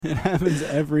It happens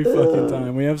every fucking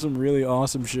time. We have some really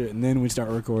awesome shit, and then we start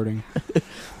recording.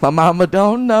 My mama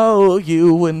don't know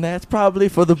you, and that's probably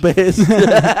for the best.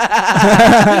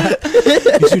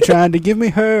 She tried to give me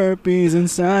herpes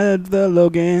inside the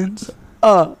Logans.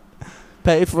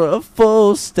 Paid for a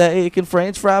full steak and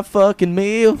French fry fucking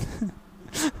meal.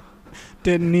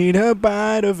 Didn't need a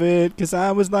bite of it, 'cause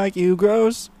I was like, you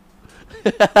gross.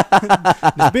 This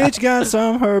bitch got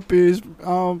some herpes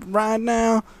right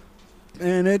now,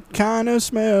 and it kind of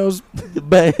smells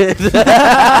bad.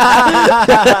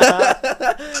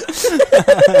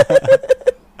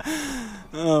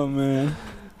 Oh, man.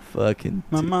 Fucking.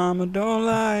 My mama don't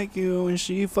like you, and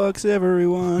she fucks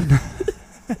everyone.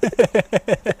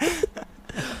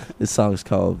 This song's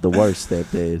called The Worst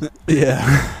Stepdad.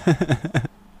 Yeah.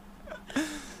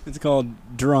 It's called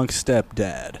Drunk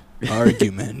Stepdad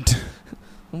Argument.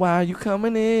 Why are you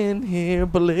coming in here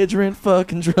belligerent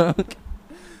fucking drunk?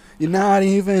 You're not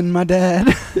even my dad.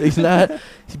 He's not.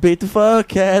 He beat the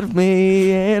fuck out of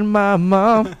me and my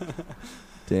mom.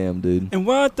 Damn, dude. And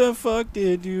what the fuck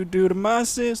did you do to my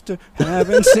sister?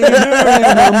 Haven't seen her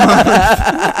in a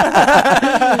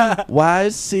month. Why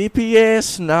is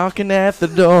CPS knocking at the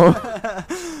door?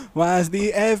 Why is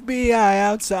the FBI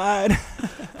outside?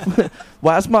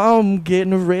 Why is mom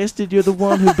getting arrested? You're the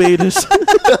one who beat us.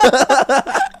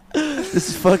 This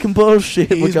is fucking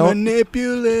bullshit. He's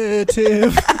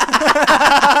manipulative.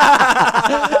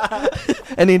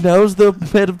 And he knows the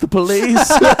head of the police.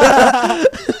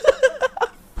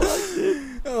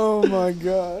 Oh my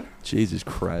god. Jesus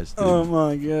Christ, dude. Oh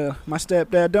my god. My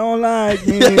stepdad don't like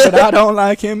me, but I don't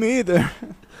like him either.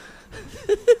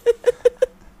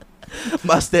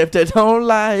 My stepdad don't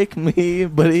like me,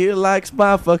 but he likes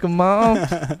my fucking mom.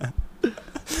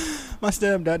 My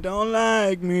stepdad don't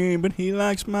like me, but he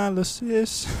likes my little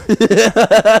sis.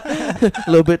 A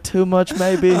little bit too much,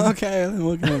 maybe. Okay, then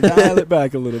we're gonna dial it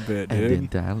back a little bit, dude. And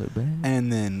then dial it back.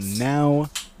 And then now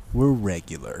we're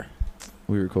regular.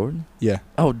 We recording? Yeah.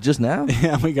 Oh, just now?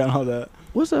 Yeah, we got all that.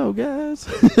 What's up, guys?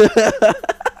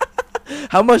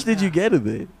 How much did you get of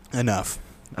it? Enough.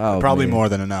 Oh, probably man. more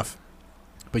than enough.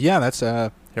 But yeah, that's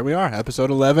here we are, episode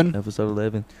 11. Episode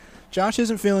 11. Josh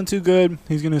isn't feeling too good.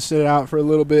 He's gonna sit out for a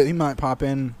little bit. He might pop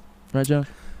in. Right, John?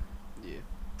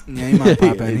 Yeah, he might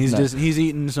pop in. He's He's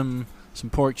eating some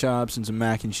pork chops and some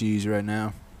mac and cheese right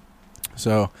now.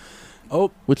 So,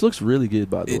 Which looks really good,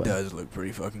 by the way. it does look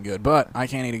pretty fucking good. But I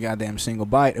can't eat a goddamn single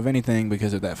bite of anything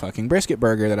because of that fucking brisket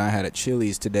burger that I had at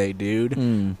Chili's today, dude.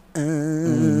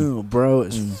 Bro,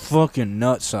 it's fucking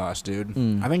nut sauce, dude.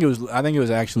 I think it was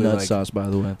actually Nut like sauce, by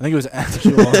the way. I think it was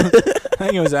actual. I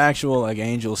think it was actual like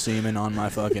angel semen on my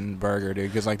fucking burger,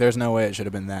 dude. Because like, there's no way it should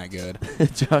have been that good.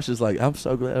 Josh is like, I'm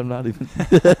so glad I'm not even.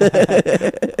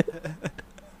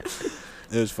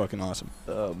 It was fucking awesome.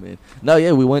 Oh man, no,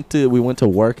 yeah, we went to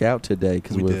work out today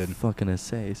because We we're did. fucking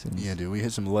assassins. Yeah, dude, we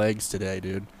hit some legs today,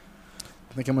 dude.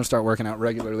 I think I'm gonna start working out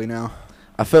regularly now.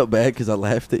 I felt bad because I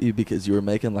laughed at you because you were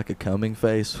making like a coming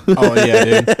face. Oh yeah,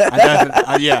 dude.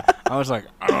 I was like,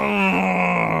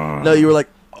 No, you were like,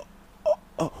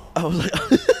 oh. I was like,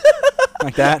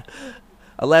 like that.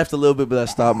 I laughed a little bit, but I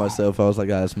stopped myself. I was like,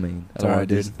 that's mean. It's alright,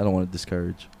 dude. I don't want to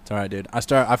discourage. It's all right, dude. I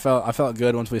felt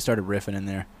good once we started riffing in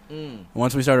there.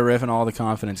 Once we started riffing, all the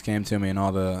confidence came to me, and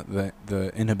all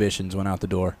the inhibitions went out the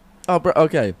door. Oh, bro.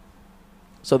 Okay.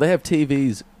 So they have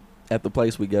TVs at the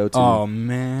place we go to. Oh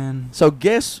man. So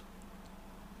guess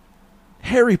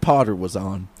Harry Potter was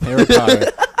on.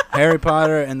 Harry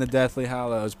Potter and the Deathly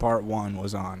Hallows Part 1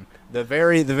 was on. The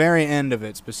very end of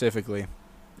it specifically.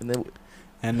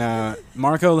 And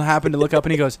Marco happened to look up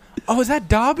and he goes, "Oh, is that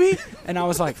Dobby?" And I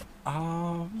was like,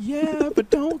 "Oh, yeah, but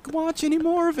don't watch any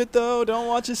more of it, though. Don't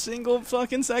watch a single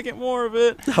fucking second more of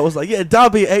it." I was like, yeah,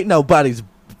 Dobby ain't nobody's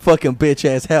fucking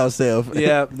bitch-ass house elf.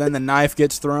 Yeah, then the knife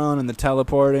gets thrown and the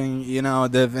teleporting,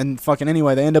 and fucking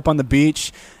anyway, they end up on the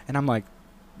beach, and I'm like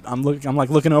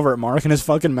looking over at Mark, and his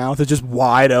fucking mouth is just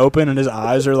wide open, and his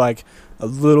eyes are like a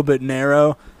little bit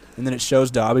narrow. And then it shows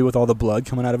Dobby with all the blood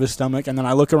coming out of his stomach. And then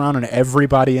I look around and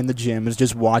everybody in the gym is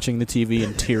just watching the TV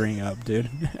and tearing up, dude.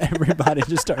 Everybody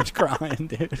just starts crying,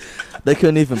 dude. They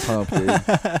couldn't even pump, dude.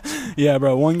 Yeah,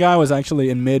 bro. One guy was actually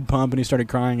in mid-pump and he started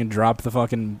crying and dropped the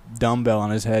fucking dumbbell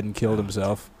on his head and killed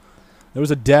himself. There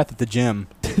was a death at the gym.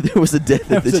 There was a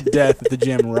death at the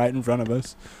gym right in front of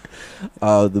us.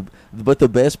 But the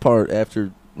best part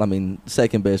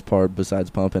second best part besides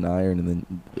pumping iron and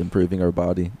then improving our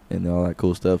body and all that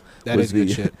cool stuff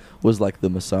was like the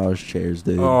massage chairs,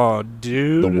 dude. Oh,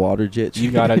 dude. The water jet chairs.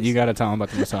 You gotta tell them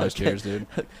about the massage chairs, dude.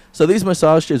 So these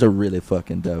massage chairs are really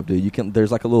fucking dope, dude.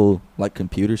 There's like a little like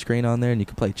computer screen on there and you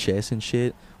can play chess and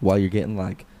shit while you're getting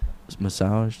like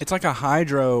massaged? It's like a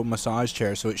hydro massage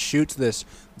chair, so it shoots this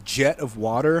jet of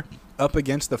water up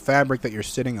against the fabric that you're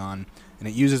sitting on, and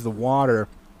it uses the water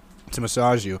to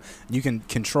massage you. You can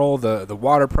control the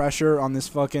water pressure on this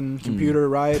fucking computer,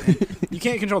 right? And you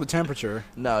can't control the temperature.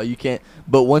 No, you can't.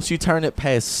 But once you turn it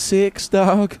past 6,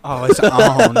 dog. Oh, it's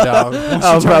on, dog.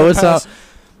 Oh, bro, it's on.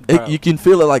 You can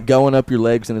feel it like going up your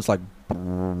legs, and it's like,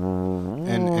 and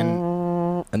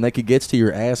like it gets to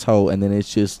your asshole, and then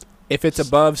it's just. If it's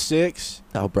above 6,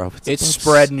 oh, bro, it's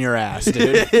spreading your ass,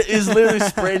 dude. It's literally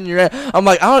spreading your ass. I'm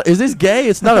like, is this gay?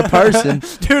 It's not a person.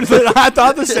 Dude, I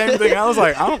thought the same thing. I was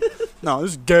like, no,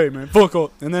 this is gay, man. Fuck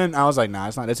off. And then I was like, nah,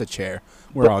 it's not. It's a chair.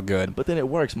 We're all good. But then it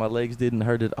works. My legs didn't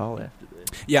hurt at all after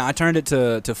that. Yeah, I turned it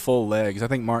to full legs. I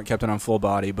think Mark kept it on full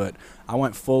body, but I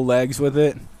went full legs with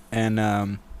it,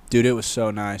 and dude, it was so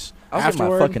nice. I was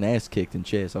getting my fucking ass kicked in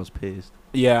chess. I was pissed.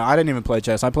 Yeah, I didn't even play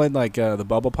chess. I played like the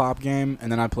Bubble Pop game, and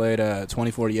then I played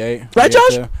 2048. Right,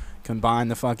 Josh? Combine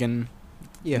the fucking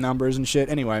numbers and shit.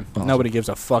 Anyway, nobody gives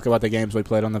a fuck about the games we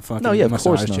played on the fucking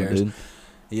massage chairs. Dude.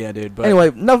 Yeah, dude. But anyway,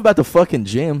 enough about the fucking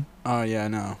gym. Oh yeah,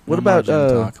 no. What about gym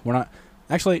talk? We're not.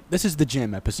 Actually, this is the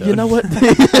gym episode. You know what?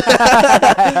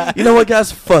 You know what,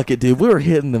 guys? Fuck it, dude. We were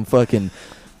hitting them fucking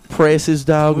presses,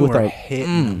 dog. We were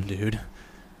hitting them, dude.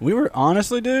 We were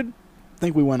honestly, dude. I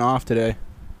think we went off today.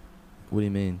 What do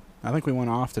you mean? I think we went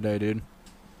off today, dude.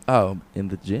 Oh, in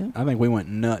the gym? I think we went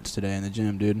nuts today in the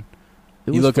gym, dude.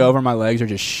 You look over, my legs are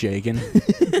just shaking.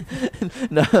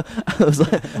 No, I was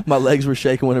like, my legs were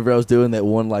shaking whenever I was doing that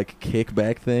one like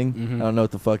kickback thing. Mm-hmm. I don't know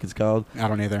what the fuck it's called. I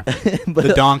don't either. But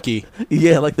the donkey.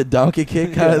 Yeah, like the donkey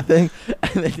kick kind of thing.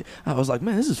 And then I was like,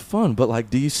 man, this is fun. But like,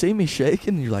 do you see me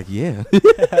shaking? And you're like, yeah.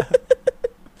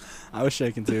 I was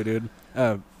shaking too, dude.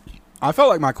 I felt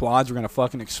like my quads were gonna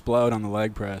fucking explode on the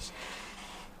leg press.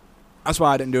 That's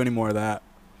why I didn't do any more of that.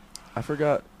 I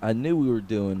forgot. I knew we were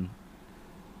doing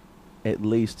at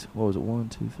least, what was it, 1,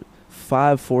 2, 3,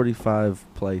 5 45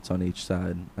 plates on each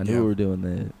side. I knew we were doing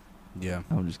that. Yeah.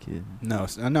 I'm just kidding. No,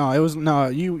 it was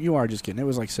you are just kidding. It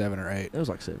was like 7 or 8. It was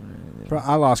like 7 or 8. Yeah.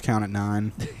 I lost count at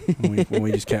 9 when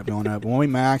we just kept going up. When we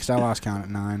maxed, I lost count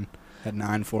at 9. At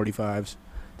 9:45s.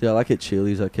 Dude, I like at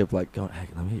Chili's. I kept like going, hey,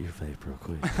 let me hit your vape real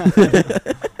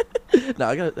quick. No,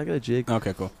 I got a jig.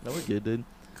 Okay, cool. No, we're good, dude.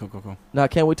 Cool. No, I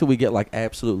can't wait till we get like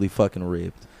absolutely fucking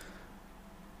ripped.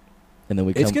 And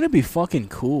then it's gonna be fucking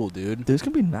cool, dude. Dude, it's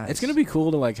gonna be nice. It's gonna be cool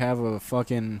to like have a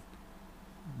fucking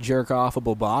jerk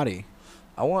offable body.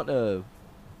 I want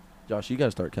Josh, you gotta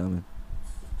start coming.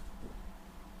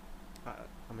 I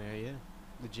mean, yeah,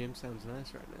 the gym sounds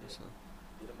nice right now. So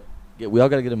Yeah, we all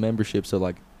gotta get a membership. So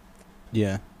like,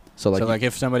 yeah. So like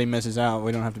if somebody misses out,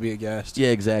 we don't have to be a guest. Yeah,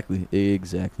 exactly,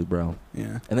 bro.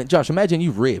 Yeah. And then Josh, imagine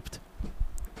you ripped.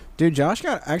 Dude, Josh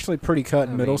got actually pretty cut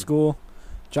in middle school.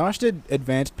 Josh did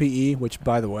advanced PE, which,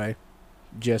 by the way,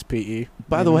 just PE.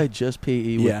 By the way, just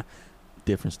PE. Yeah.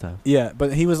 Different stuff. Yeah,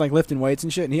 but he was like lifting weights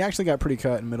and shit, and he actually got pretty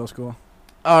cut in middle school.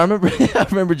 Oh, I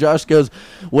remember Josh goes,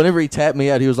 whenever he tapped me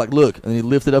out, he was like, look, and he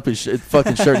lifted up his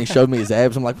fucking shirt and he showed me his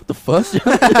abs. I'm like, what the fuck?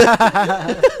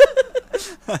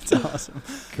 That's awesome.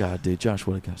 God, dude, Josh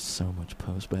would have got so much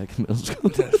post back in middle school.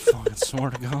 Dude, fucking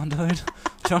swear to God, dude.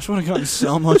 Josh would have gotten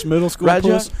so much middle school right,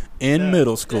 post. In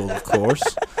middle school, of course.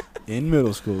 In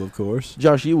middle school, of course.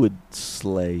 Josh, you would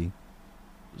slay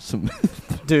some.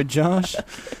 Dude, Josh,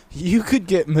 you could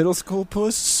get middle school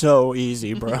puss so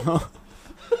easy, bro.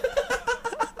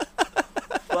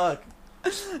 Fuck.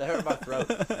 That hurt my throat.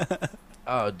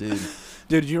 Oh, dude.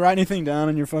 Dude, did you write anything down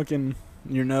in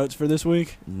your notes for this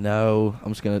week? No,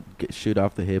 I'm just gonna shoot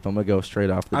off the hip. I'm gonna go straight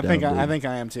off the dome. I think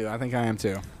I am too.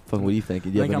 Fuck, what do you think? Do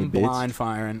you I think have any I'm bits? blind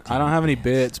firing. I don't have any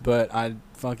bits, but I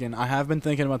have been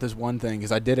thinking about this one thing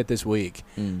because I did it this week.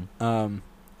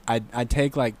 I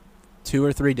take like 2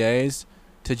 or 3 days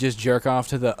to just jerk off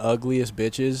to the ugliest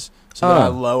bitches so that I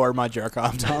lower my jerk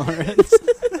off tolerance.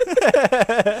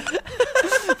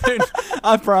 Dude,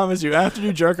 I promise you, after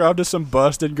you jerk off to some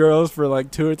busted girls for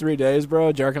like 2 or 3 days,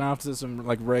 bro, jerking off to some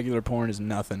like regular porn is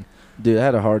nothing. Dude, I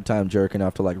had a hard time jerking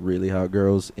off to like really hot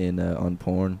girls on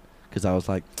porn because I was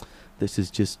like, this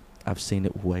is just, I've seen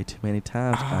it way too many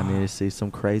times. I need to see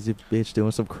some crazy bitch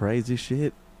doing some crazy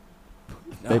shit.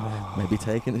 Maybe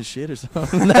taking a shit or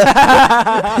something.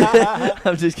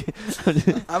 I'm just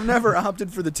kidding. I've never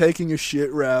opted for the taking a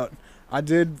shit route. I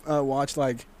did watch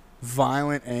like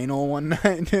violent anal one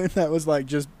night, dude. That was like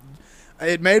just,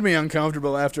 it made me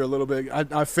uncomfortable after a little bit.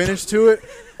 I finished to it,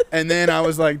 and then I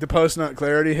was like, the post-nut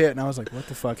clarity hit, and I was like, what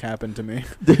the fuck happened to me?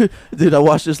 Dude, I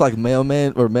watched this like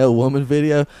mailman or mail woman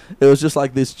video. It was just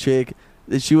like this chick.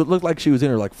 She would look like she was in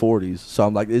her like 40s. So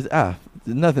I'm like,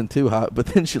 nothing too hot. But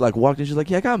then she like walked in. She's like,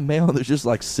 "Yeah, I got mail." And there's just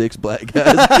like 6 black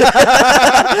guys,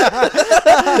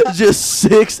 just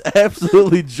 6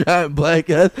 absolutely giant black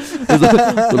guys. They're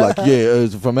like, "Yeah,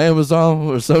 it's from Amazon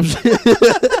or some shit."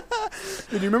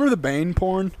 Dude, you remember the Bane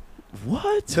porn?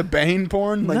 What? The Bane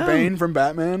porn? Like No. Bane from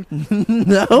Batman?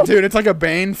 No. Dude, it's like a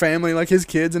Bane family. Like his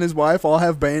kids and his wife all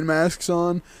have Bane masks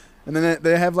on. And then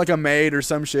they have like a maid or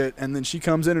some shit. And then she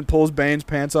comes in and pulls Bane's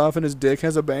pants off and his dick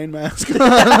has a Bane mask on.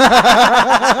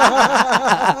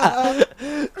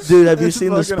 Dude, have you It's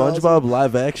seen the fucking SpongeBob awesome.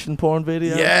 live action porn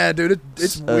video? Yeah, dude,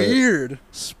 it's weird.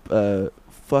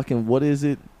 Fucking, what is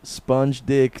it? Sponge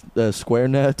dick square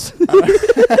nuts.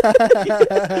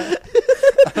 I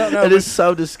don't know, It is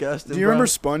so disgusting. do you remember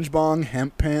SpongeBob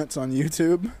hemp pants on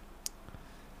YouTube?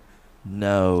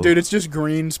 No. Dude, it's just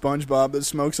green SpongeBob that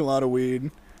smokes a lot of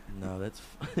weed. No, that's.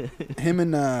 Him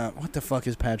and what the fuck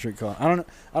is Patrick called? I don't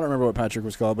remember what Patrick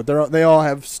was called, but they all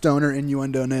have stoner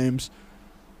innuendo names.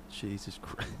 Jesus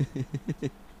Christ.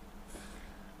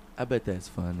 I bet that's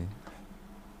funny.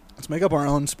 Let's make up our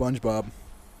own SpongeBob.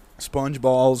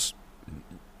 SpongeBalls,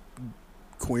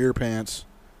 queer pants.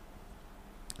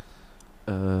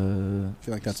 I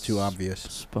feel like that's too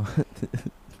obvious.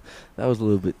 That was a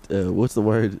little bit. What's the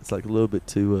word? It's like a little bit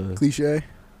too. Cliche.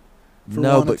 For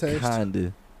No, one but taste?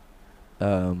 kinda.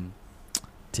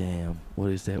 Damn.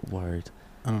 What is that word?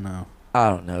 I don't know. I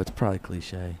don't know. It's probably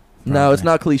cliche. No, Probably. it's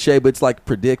not cliche, but it's like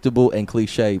predictable and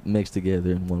cliche mixed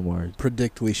together in one word.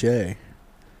 Predict cliche.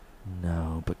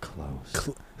 No, but close.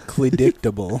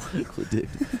 Predictable. I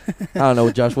don't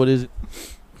know, Josh. What is it?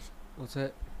 What's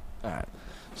that? All right.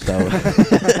 So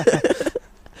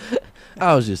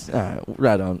I was just all right.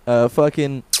 Right on.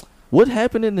 Fucking. What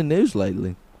happened in the news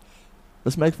lately?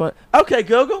 Let's make fun. Okay,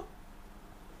 Google.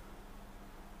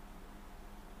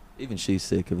 Even she's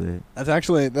sick of that. That's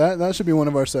actually that should be one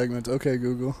of our segments. Okay,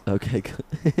 Google. Okay,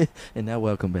 and now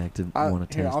welcome back to Wanna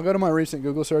Here, Test. I'll go to my recent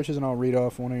Google searches and I'll read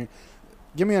off one of you.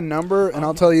 Give me a number and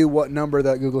I'll tell you what number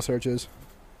that Google search is.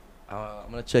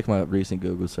 I'm gonna check my recent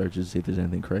Google searches see if there's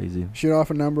anything crazy. Shoot off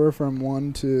a number from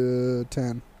 1 to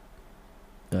 10.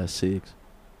 6.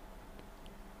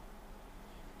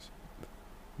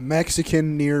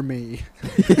 Mexican near me.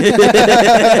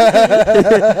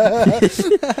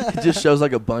 It just shows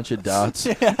like a bunch of dots.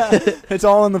 Yeah. It's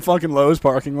all in the fucking Lowe's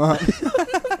parking lot.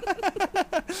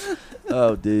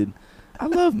 Oh, dude, I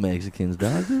love Mexicans,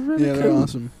 dog. They're really Yeah, they're cool.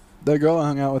 awesome. That girl I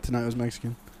hung out with tonight was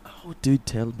Mexican. Oh, dude,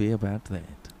 tell me about that.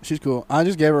 She's cool. I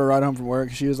just gave her a ride home from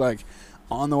work. She was like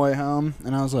on the way home,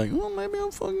 and I was like, well, maybe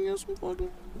I'm fucking get some fucking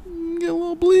get a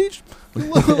little bleach, get a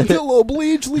little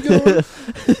bleach going.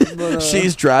 But,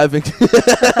 She's driving.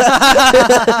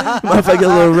 Motherfucker, a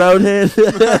little roadhead.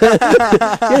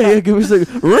 yeah, give me a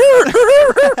second.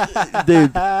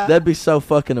 Dude, that'd be so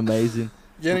fucking amazing.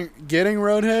 getting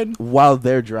roadhead. While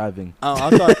they're driving. Oh,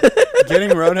 I thought getting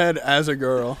roadhead as a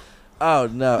girl. Oh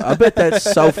no, I bet that's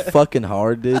so fucking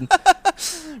hard, dude.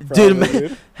 Probably,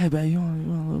 Dude, hey, babe, you want a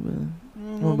little bit? You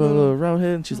want a little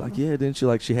roadhead? And she's like, yeah. Then she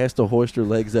has to hoist her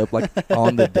legs up like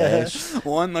on the dash.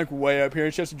 One like way up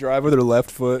here. She has to drive with her left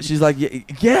foot. She's like,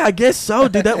 yeah, I guess so,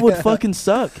 dude. That would fucking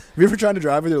suck. Have you ever tried to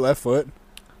drive with your left foot?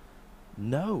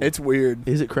 No. It's weird.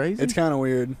 Is it crazy? It's kind of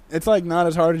weird. It's like not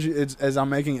as hard as I'm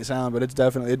making it sound, but it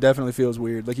definitely feels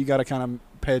weird. Like you got to kind of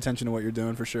pay attention to what you're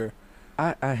doing for sure.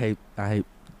 I hate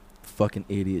fucking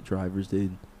idiot drivers,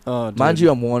 dude. Oh, dude. Mind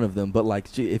you, I'm one of them, but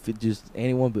like, if it just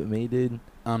anyone but me, dude.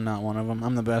 I'm not one of them.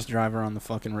 I'm the best driver on the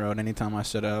fucking road. Anytime I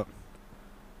sit out,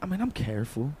 I mean, I'm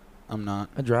careful. I'm not.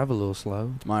 I drive a little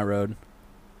slow. It's my road.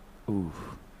 Ooh.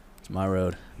 It's my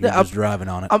road. You're Yeah, just driving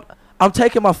on it. I'm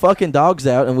taking my fucking dogs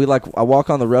out, and I walk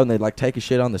on the road, and they like take a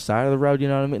shit on the side of the road. You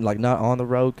know what I mean? Like not on the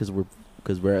road because we're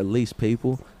at least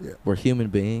people. Yeah. We're human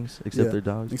beings, except Yeah. they're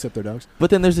dogs. Except they're dogs.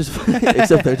 But then there's this,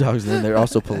 except they're dogs, and then they're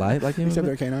also polite, like human Except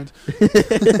they're beings.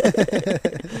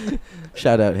 canines.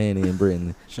 Shout out Hanny and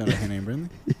Brittany. Shout out Hannah and Brindley.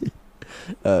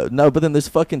 No, but then this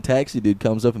fucking taxi dude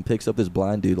comes up and picks up this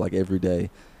blind dude like every day,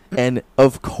 and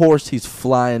of course he's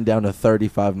flying down a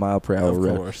 35 mile per hour Of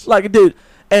road. course. Like dude,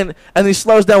 and he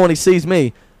slows down when he sees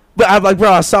me, but I'm like,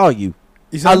 bro, I saw you.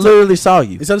 I Literally saw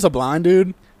you. He said it's a blind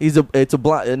dude. It's a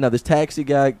blind. No, this taxi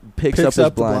guy picks up this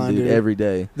the blind dude every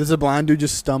day. Does a blind dude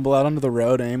just stumble out onto the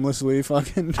road aimlessly,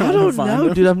 fucking? I trying to don't find know,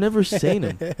 him? dude. I've never seen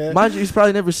him. Mind you, he's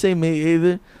probably never seen me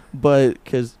either, but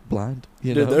because blind,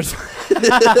 you Dude, know. there's What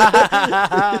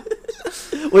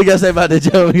you gotta say about that,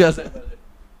 Joe? What you gotta say about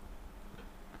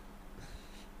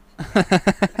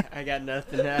it? I got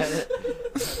nothing at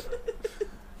it.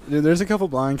 Dude, there's a couple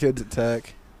blind kids at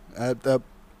Tech, at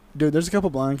Dude, there's a couple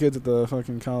blind kids at the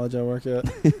fucking college I work at,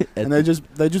 and they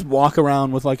just walk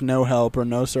around with like no help or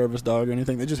no service dog or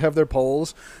anything. They just have their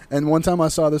poles. And one time I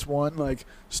saw this one like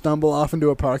stumble off into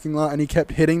a parking lot, and he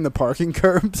kept hitting the parking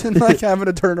curbs and like having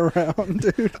to turn around,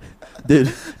 dude.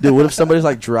 Dude, what if somebody's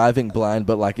like driving blind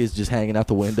but like is just hanging out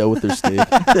the window with their stick?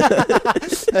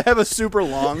 They have a super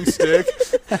long stick.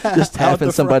 Just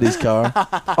tapping somebody's car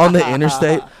on the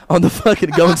interstate, on the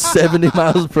fucking going 70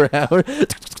 miles per hour.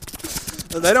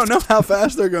 They don't know how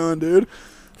fast they're going, dude.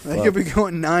 They could be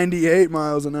going 98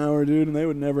 miles an hour, dude, and they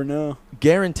would never know.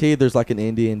 Guaranteed there's like an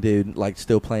Indian dude like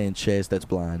still playing chess that's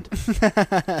blind.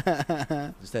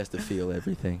 Just has to feel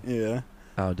everything. Yeah.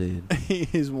 Oh, dude.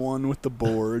 He's one with the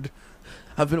board.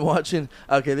 I've been watching.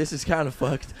 Okay, this is kind of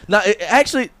fucked. No,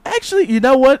 actually, you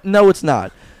know what? No, it's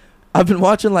not. I've been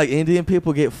watching like Indian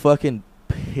people get fucking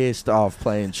pissed off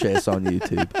playing chess on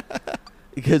YouTube.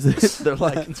 Because they're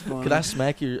like, "Could I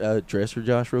smack your dresser,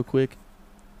 Josh, real quick?"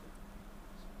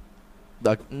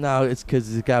 Like, no, it's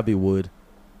because it's gotta be wood.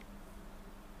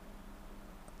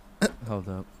 Hold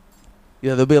up.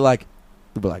 Yeah, they'll be like,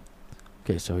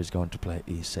 "Okay, so he's going to play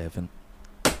E7."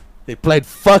 They played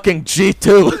fucking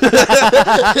G2.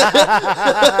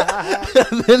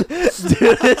 And then,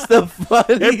 dude, it's the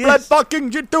funniest. They played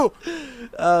fucking G2.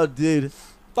 Oh, dude.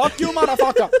 Fuck you,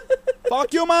 motherfucker.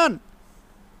 Fuck you, man.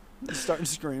 Starting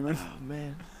screaming. Oh,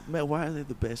 man, why are they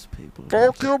the best people?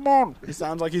 Fuck you, man. He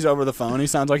sounds like he's over the phone. He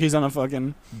sounds like he's on a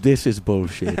fucking... This is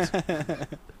bullshit.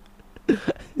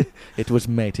 It was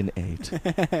made in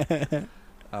 8.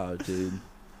 Oh, dude.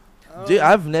 Dude,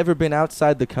 I've never been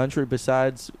outside the country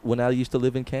besides when I used to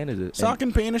live in Canada.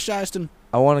 Sucking penis shyston.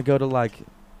 I want to go to, like,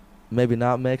 maybe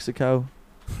not Mexico.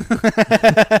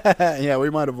 Yeah, we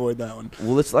might avoid that one.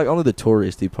 Well, it's, like, only the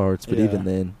touristy parts, but even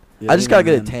then. Yeah, I just got to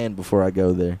get a tan before I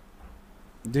go there.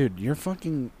 Dude, you're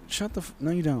fucking... Shut the...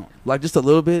 No, you don't. Like, just a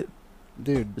little bit?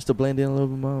 Dude. Just to blend in a little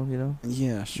bit more, you know?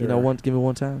 Yeah, sure. You know, give me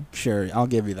one time? Sure, I'll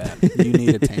give you that. You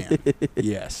need a tan.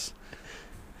 Yes.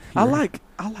 I like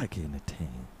getting a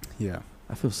tan. Yeah.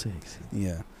 I feel sexy.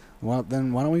 Yeah. Well,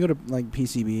 then why don't we go to, like,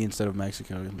 PCB instead of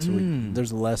Mexico? So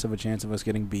there's less of a chance of us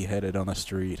getting beheaded on the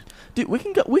street. Dude, we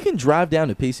can drive down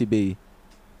to PCB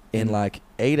in, like,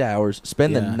 8 hours,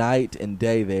 spend the night and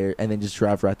day there, and then just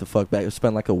drive right the fuck back.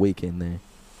 Spend, like, a weekend there.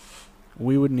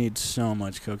 We would need so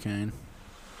much cocaine.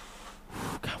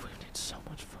 God, we would need so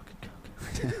much fucking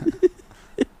cocaine.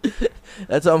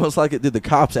 That's almost like it. Did the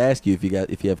cops ask you if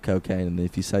you have cocaine, and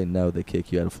if you say no, they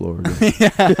kick you out of Florida?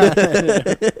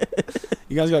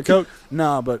 You guys got coke?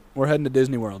 No, but we're heading to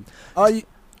Disney World. Oh,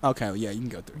 okay, well, yeah, you can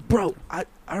go through. Bro, I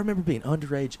remember being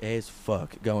underage as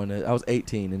fuck going to... I was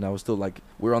 18, and I was still, like...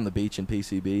 We were on the beach in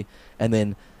PCB, and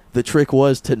then the trick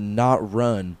was to not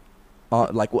run.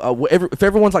 If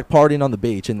everyone's, like, partying on the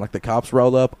beach, and, like, the cops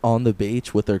roll up on the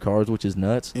beach with their cars, which is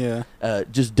nuts. Yeah.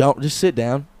 Just sit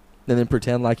down, and then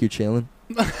pretend like you're chilling.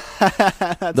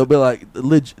 They'll be like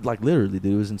literally,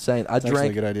 dude, it was insane. That's actually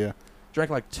a good idea. Drank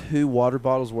like 2 water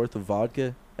bottles worth of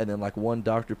vodka and then like 1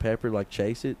 Dr. Pepper, like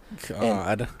chase it.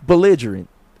 God. And belligerent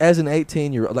as an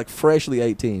 18-year-old, like freshly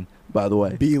 18, by the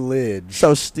way. Belligerent.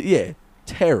 So yeah,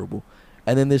 terrible.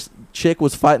 And then this chick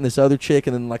was fighting this other chick,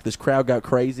 and then like this crowd got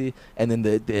crazy, and then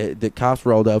the cops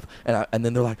rolled up, and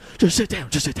then they're like, just sit down.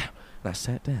 And I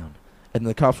sat down, and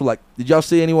the cops were like, did y'all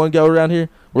see anyone go around here?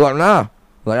 We're like, nah.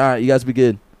 Like, all right, you guys be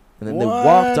good. And then they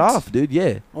walked off, dude.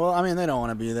 Yeah. Well, I mean, they don't want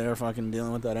to be there fucking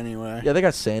dealing with that anyway. Yeah, they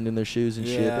got sand in their shoes and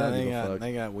shit.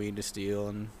 They got weed to steal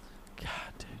and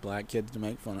black kids to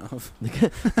make fun of.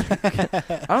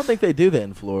 I don't think they do that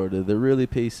in Florida. They're really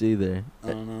PC there. I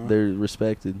don't know. They're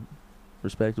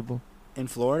respectable. In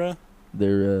Florida?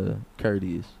 They're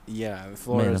courteous. Yeah,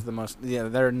 Florida's the most... Yeah,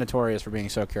 they're notorious for being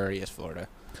so courteous, Florida.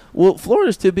 Well,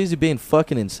 Florida's too busy being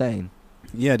fucking insane.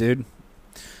 Yeah, dude.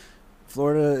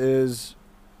 Florida is...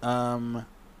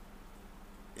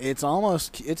 It's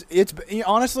almost... It's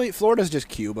honestly, Florida's just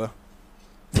Cuba.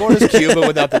 Florida's Cuba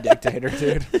without the dictator,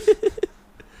 dude.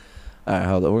 All right,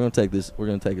 hold on. We're gonna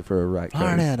take it for a ride.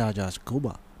 Florida, just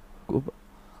Cuba. Cuba.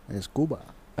 It's Cuba.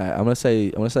 All right, I'm gonna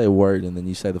say a word, and then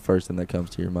you say the first thing that comes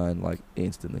to your mind, like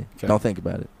instantly. Okay. Don't think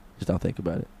about it. Just don't think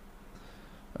about it.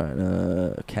 All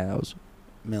right. Cows.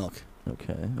 Milk.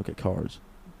 Okay. Cars.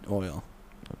 Oil.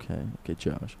 Okay.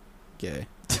 Josh. Gay.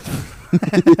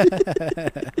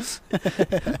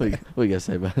 What you gotta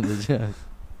say about it, Josh?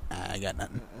 I got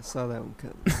nothing. I saw that one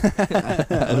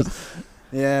coming.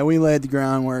 Yeah, we laid the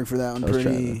groundwork for that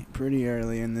one pretty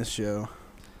early in this show.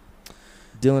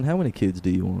 Dylan, how many kids do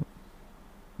you want?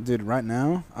 Dude, right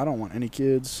now, I don't want any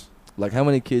kids. Like, how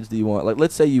many kids do you want? Like,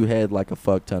 let's say you had, like, a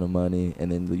fuck ton of money, and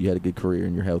then you had a good career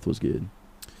and your health was good.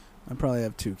 I'd probably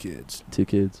have 2 kids. 2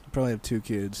 kids. I'd probably have 2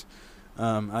 kids.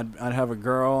 I'd have a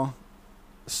girl.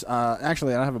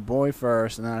 Actually, I'd have a boy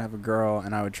first, and then I'd have a girl,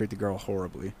 and I would treat the girl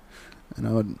horribly.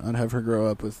 And I'd have her grow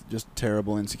up with just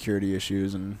terrible insecurity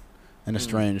issues and an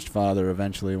estranged father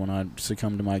eventually when I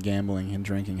succumb to my gambling and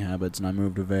drinking habits and I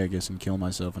move to Vegas and kill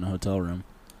myself in a hotel room.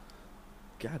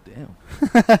 God damn.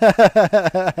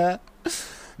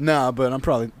 Nah, but I'm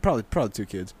probably 2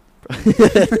 kids.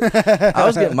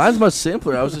 Mine's much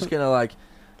simpler. I was just gonna like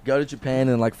go to Japan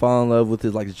and like fall in love with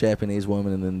this like Japanese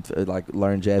woman and then like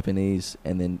learn Japanese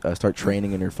and then start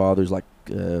training in her father's like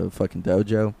fucking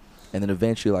dojo and then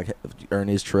eventually like earn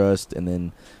his trust and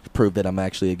then prove that I'm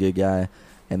actually a good guy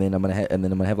and then I'm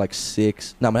gonna have like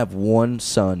 6. No, I'm gonna have 1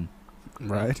 son.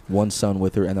 Right. 1 son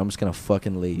with her, and I'm just gonna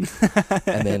fucking leave.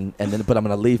 and then, but I'm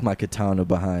gonna leave my katana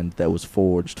behind that was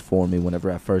forged for me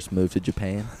whenever I first moved to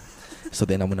Japan. So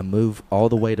then I'm gonna move all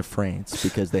the way to France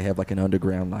because they have like an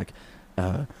underground like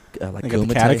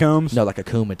kumite. Catacombs? No, like a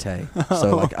kumite.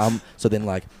 So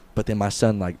like but then my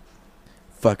son like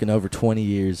fucking over 20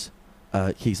 years,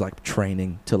 he's like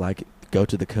training to like go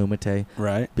to the kumite.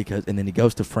 Right. And then he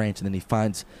goes to France and then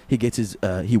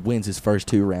he wins his first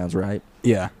 2 rounds, right?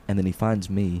 Yeah. And then he finds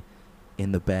me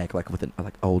in the back, like with an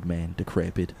like old man,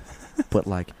 decrepit, but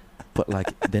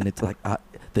then it's like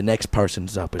the next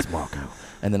person's up is Marco,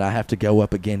 and then I have to go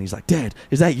up again. He's like, "Dad,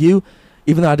 is that you?"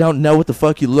 Even though I don't know what the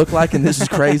fuck you look like, and this is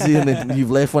crazy, and then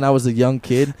you've left when I was a young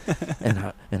kid,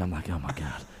 and I'm like, oh my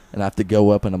god. And I have to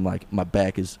go up, and I'm like, my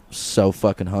back is so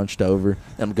fucking hunched over.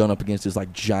 And I'm going up against this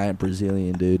like giant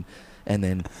Brazilian dude, and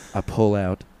then I pull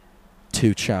out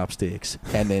 2 chopsticks,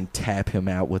 and then tap him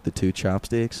out with the 2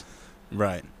 chopsticks.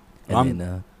 Right.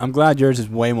 And I'm glad yours is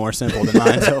way more simple than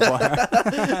mine so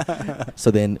far.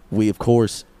 So then we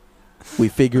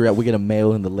figure out we get a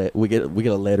mail in the we get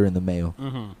a letter in the mail,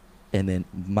 and then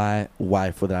my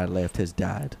wife that I left has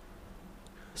died.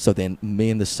 So then me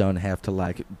and the son have to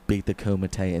like beat the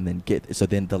kumite and then so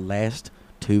then the last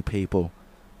 2 people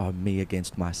are me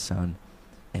against my son,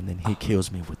 and then he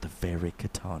kills me with the very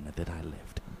katana that I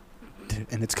left.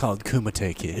 And it's called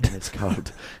Kumite Kid. And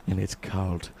it's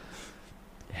called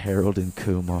Harold and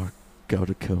Kumar Go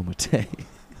to Kumite.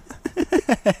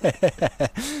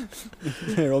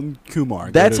 Harold and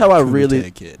Kumar. That's how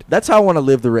Kid. That's how I want to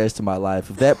live the rest of my life.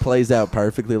 If that plays out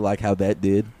perfectly like how that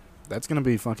did. That's going to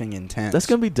be fucking intense. That's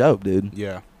going to be dope, dude.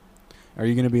 Yeah. Are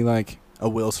you going to be like a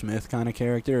Will Smith kind of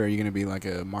character, or are you going to be like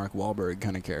a Mark Wahlberg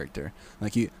kind of character?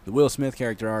 Like the Will Smith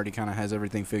character already kind of has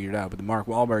everything figured out, but the Mark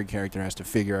Wahlberg character has to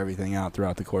figure everything out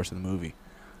throughout the course of the movie.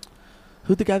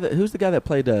 Who's the guy that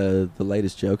played the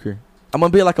latest Joker? I'm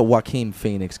going to be like a Joaquin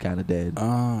Phoenix kind of dad.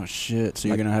 Oh, shit. So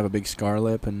you're going to have a big scar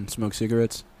lip and smoke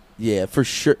cigarettes? Yeah, for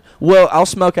sure. Well, I'll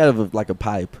smoke out of a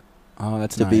pipe. Oh,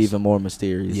 that's to nice. be even more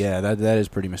mysterious. Yeah, that is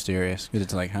pretty mysterious because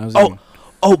it's like, how's so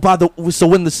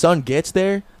when the sun gets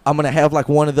there, I'm gonna have like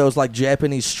one of those like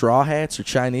Japanese straw hats or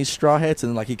Chinese straw hats,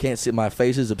 and like you can't see my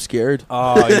face is obscured.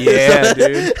 Oh yeah,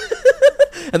 dude.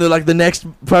 And then like the next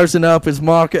person up is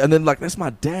Mark, and then like that's my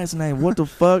dad's name. What the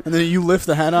fuck? And then you lift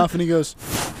the hat off, and he goes,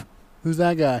 "Who's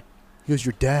that guy?" He goes,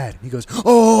 "Your dad." He goes,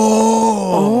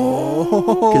 "Oh,"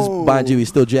 because mind you, he's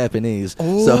still Japanese.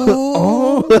 Oh.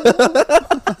 So,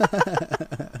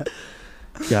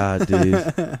 God,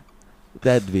 dude,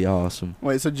 that'd be awesome.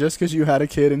 Wait, so just because you had a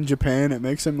kid in Japan, it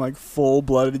makes him like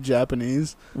full-blooded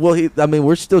Japanese? Well,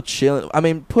 we're still chilling. I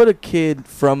mean, put a kid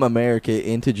from America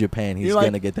into Japan, he's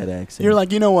gonna get that accent. You're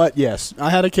like, you know what? Yes, I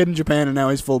had a kid in Japan, and now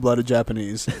he's full-blooded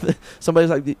Japanese. Somebody's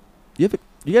like, you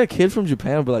got a kid from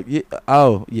Japan? I'll be like, yeah,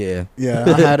 oh yeah, yeah.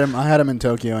 I had him in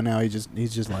Tokyo, and now he's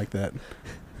just like that.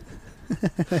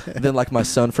 Then like my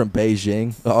son from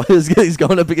Beijing, he's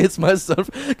going up against my son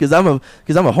because I'm a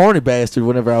horny bastard.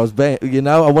 Whenever I was I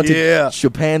went to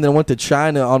Japan, then went to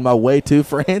China on my way to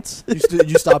France.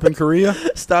 You stop in Korea?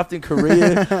 Stopped in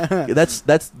Korea. That's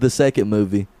the second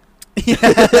movie. Yeah,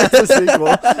 that's a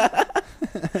sequel.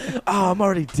 Oh, I'm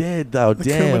already dead though. The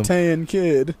Damn. Kumatean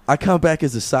Kid. I come back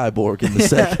as a cyborg in the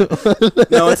second one.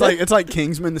 No, it's like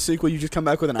Kingsman, the sequel. You just come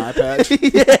back with an eye patch.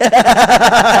 Yeah.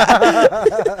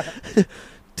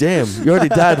 Damn, you already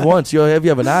died once. You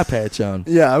have an eye patch on.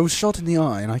 Yeah, I was shot in the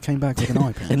eye, and I came back with an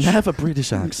eye patch. And I have a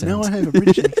British accent. Now I have a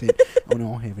British accent. Oh,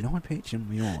 no, I have an eye patch in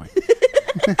my eye.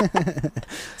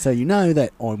 So you know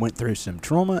that I went through some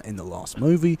trauma in the last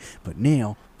movie, but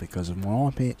now, because of my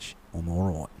eye patch, I'm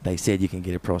alright. They said you can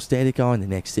get a prosthetic on in the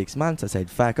next 6 months. I said,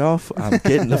 fuck off. I'm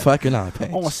getting the fucking eye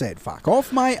patch. I said, fuck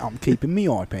off, mate. I'm keeping me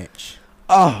eye patch.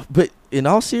 Oh, but in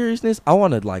all seriousness, I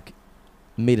want to, like,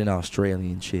 meet an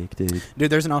Australian chick, dude. Dude,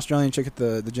 there's an Australian chick at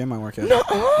the gym I work at. No.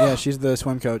 Yeah, she's the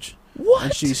swim coach. What?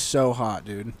 And she's so hot,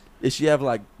 dude. Does she have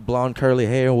like blonde curly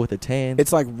hair with a tan?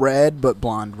 It's like red, but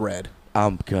blonde red.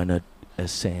 I'm gonna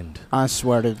ascend. I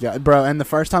swear to God, bro. And the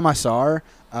first time I saw her,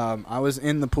 I was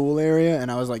in the pool area and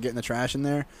I was like getting the trash in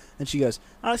there, and she goes,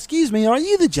 "Excuse me, are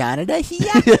you the janitor here?"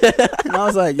 And I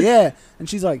was like, "Yeah." And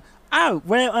she's like, "Oh,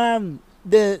 well,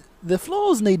 the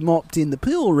floors need mopped in the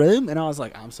pool room." And I was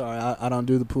like, "I'm sorry, I don't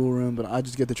do the pool room, but I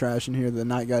just get the trash in here. The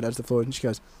night guy does the floors." And she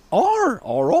goes, all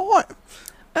right."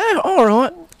 All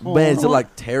right. Man, is it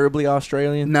like terribly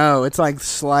Australian? No, it's like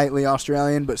slightly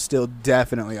Australian, but still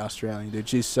definitely Australian, dude.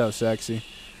 She's so sexy.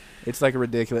 It's like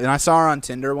ridiculous. And I saw her on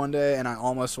Tinder one day, and I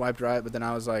almost swiped right, but then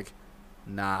I was like,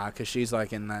 nah, because she's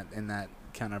like in that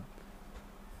kind of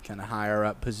higher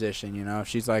up position, you know. If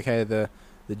she's like, hey, the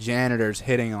janitor's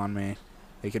hitting on me,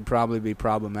 it could probably be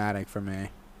problematic for me.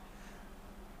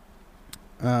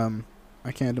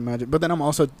 I can't imagine. But then I'm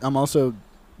also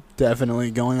definitely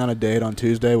going on a date on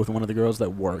Tuesday with one of the girls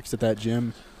that works at that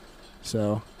gym.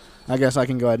 So I guess I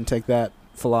can go ahead and take that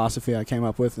philosophy I came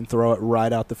up with and throw it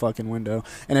right out the fucking window.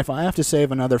 And if I have to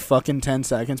save another fucking 10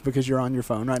 seconds because you're on your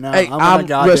phone right now, hey, I'm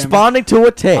responding to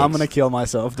a text. I'm gonna kill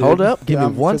myself, dude. Hold up, give me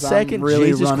 1 second. I'm really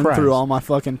Jesus running Christ. through all my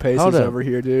fucking paces over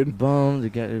here, dude. Boom.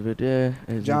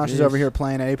 Josh is over here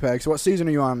playing Apex. What season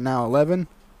are you on now? 11?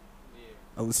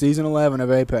 Yeah. Season 11 of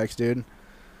Apex, dude.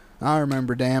 I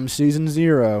remember damn season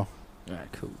 0.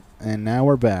 Alright, cool. And now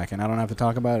we're back, and I don't have to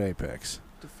talk about Apex.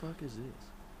 What the fuck is this?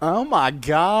 Oh my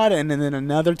God! And then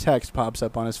another text pops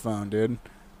up on his phone, dude.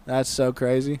 That's so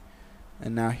crazy.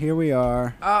 And now here we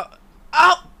are.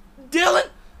 Dylan.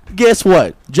 Guess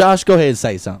what? Josh, go ahead and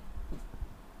say something.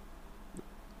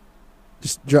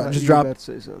 Just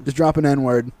drop an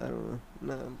N-word. I don't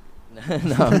know. No,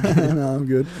 No, I'm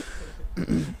good.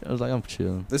 I was like, I'm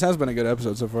chilling. This has been a good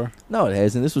episode so far. No, it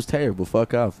hasn't. This was terrible.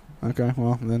 Fuck off. Okay,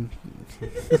 well then.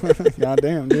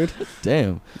 Goddamn, dude.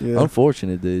 Damn. Yeah.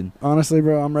 Unfortunate, dude. Honestly,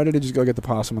 bro, I'm ready to just go get the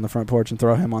possum on the front porch and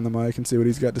throw him on the mic and see what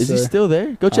he's got to say. Is he still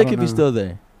there? Go check if he's still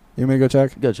there. You want me to go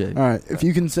check? Go check. All right. If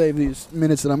you can save these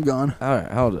minutes that I'm gone. All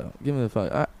right, hold on. Give me the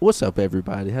phone. What's up,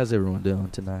 everybody? How's everyone doing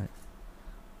tonight?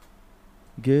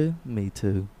 Good? Me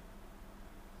too.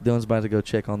 Dylan's about to go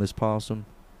check on this possum.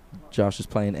 Josh is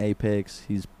playing Apex.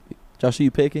 Josh, are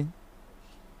you picking?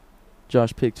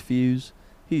 Josh picked Fuse.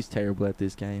 He's terrible at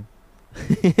this game.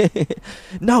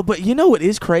 No, but you know what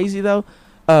is crazy, though?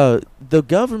 The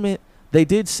government, they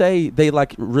did say they,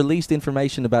 like, released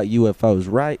information about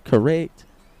UFOs, right? Correct?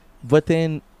 But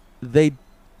then they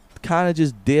kind of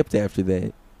just dipped after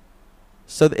that.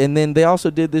 So, and then they also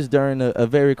did this during a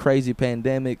very crazy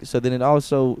pandemic. So then it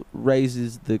also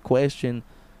raises the question,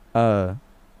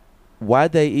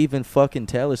 why'd they even fucking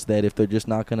tell us that if they're just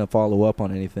not going to follow up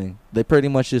on anything? They pretty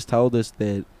much just told us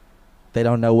that they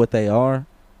don't know what they are.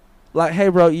 Like, hey,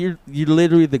 bro, you're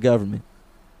literally the government.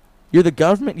 You're the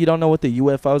government. You don't know what the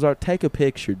UFOs are. Take a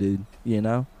picture, dude. You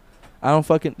know?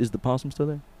 Is the possum still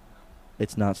there?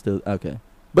 It's not still. Okay.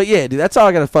 But yeah, dude, that's all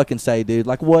I got to fucking say, dude.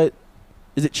 Like, what?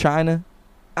 Is it China?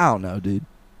 I don't know, dude.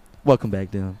 Welcome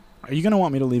back, Dylan. Are you going to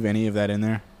want me to leave any of that in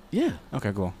there? Yeah.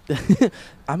 Okay, cool.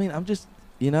 I mean, I'm just,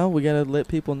 we got to let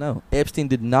people know. Epstein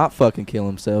did not fucking kill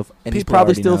himself, and he's People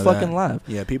probably already still know fucking that. alive.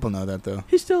 Yeah, people know that, though.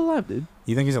 He's still alive, dude.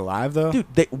 You think he's alive, though?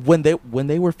 Dude, when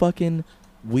they were fucking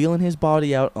wheeling his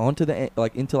body out onto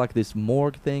into this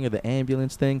morgue thing or the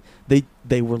ambulance thing,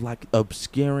 they were like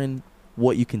obscuring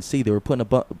what you can see. They were putting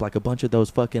a bunch of those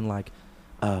fucking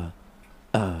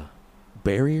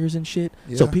barriers and shit,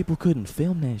 so people couldn't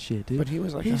film that shit, dude. But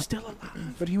he's still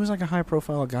alive. But he was like a high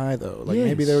profile guy, though. Like, Yes.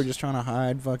 maybe they were just trying to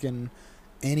hide fucking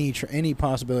any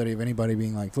possibility of anybody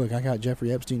being like, look, I got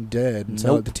Jeffrey Epstein dead, and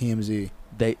sell it to TMZ.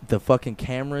 The fucking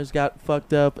cameras got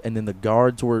fucked up, and then the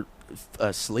guards were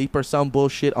asleep or some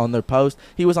bullshit on their post.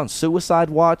 He was on suicide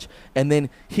watch, and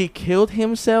then he killed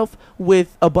himself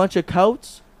with a bunch of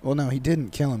coats. Well, no, he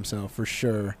didn't kill himself for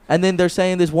sure. And then they're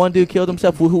saying this one dude killed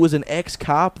himself who was an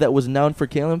ex-cop that was known for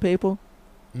killing people.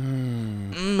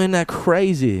 Isn't that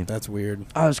crazy? That's weird.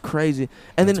 Oh, it's crazy.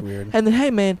 And That's then weird. And then, hey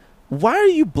man, why are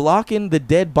you blocking the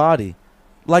dead body?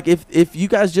 Like, if you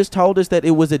guys just told us that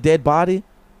it was a dead body,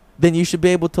 then you should be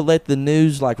able to let the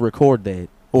news record that,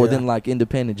 or then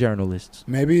independent journalists.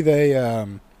 Maybe they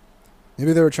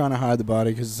were trying to hide the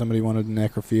body because somebody wanted a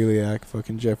necrophiliac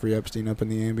fucking Jeffrey Epstein up in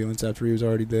the ambulance after he was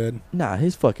already dead. Nah,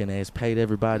 his fucking ass paid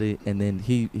everybody, and then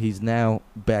he's now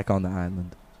back on the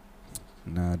island.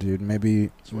 Nah, dude. Maybe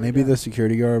the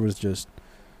security guard was just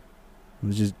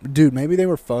dude. Maybe they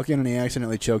were fucking and he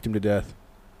accidentally choked him to death.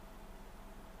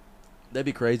 That'd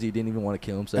be crazy. He didn't even want to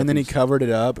kill himself. And then he covered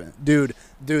it up. Dude,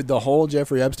 the whole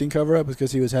Jeffrey Epstein cover-up is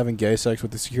because he was having gay sex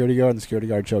with the security guard, and the security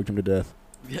guard choked him to death.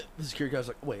 Yeah, the security guy's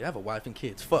like, wait, I have a wife and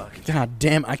kids. Fuck. God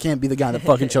damn, I can't be the guy that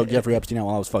fucking choked Jeffrey Epstein out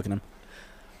while I was fucking him.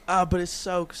 But it's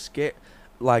so scary.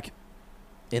 Like,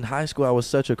 in high school, I was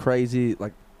such a crazy,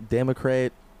 like,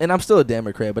 Democrat. And I'm still a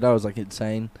Democrat, but I was, like,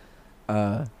 insane.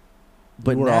 But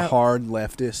you were now, a hard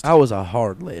leftist. I was a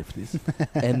hard leftist.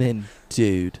 And then,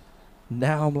 dude,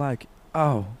 now I'm like,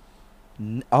 oh,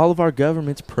 all of our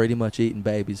government's pretty much eating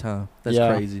babies, huh? That's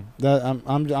crazy. That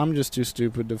I'm just too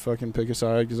stupid to fucking pick a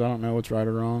side because I don't know what's right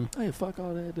or wrong. Hey, fuck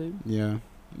all that, dude. Yeah.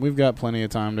 We've got plenty of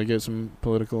time to get some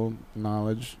political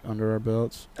knowledge under our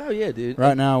belts. Oh, yeah, dude.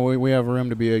 Right now, we have room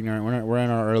to be ignorant. We're in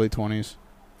our early 20s.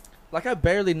 Like, I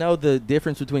barely know the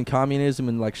difference between communism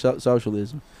and, like,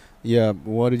 socialism. Yeah,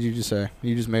 what did you just say?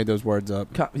 You just made those words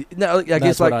up. No, I That's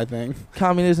guess, what like, I think.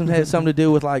 communism has something to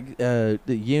do with, like, the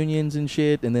unions and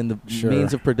shit, and then the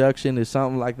means of production is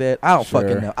something like that. I don't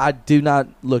fucking know. I do not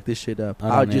look this shit up.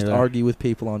 I'll just argue with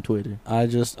people on Twitter. I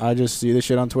just see this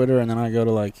shit on Twitter, and then I go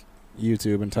to, like,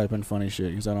 YouTube and type in funny shit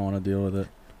because I don't want to deal with it.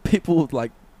 People,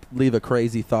 like, leave a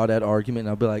crazy thought-out argument, and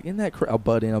I'll be like, I'll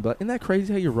butt in. I'll be like, isn't that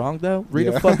crazy how you're wrong, though? Read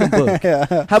a fucking book.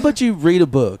 Yeah. How about you read a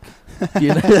book?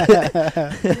 You know?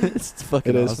 It's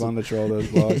fucking It is awesome. fun to troll those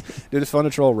blogs. Dude, it's fun to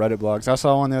troll Reddit blogs. I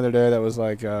saw one the other day that was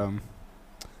like,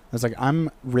 I'm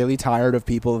really tired of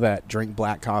people that drink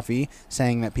black coffee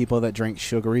saying that people that drink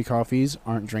sugary coffees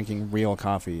aren't drinking real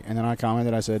coffee. And then I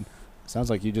commented, I said, sounds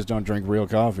like you just don't drink real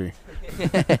coffee.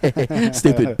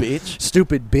 Stupid bitch.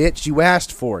 Stupid bitch, you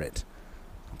asked for it.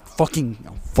 I'll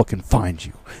fucking find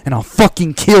you. And I'll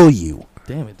fucking kill you.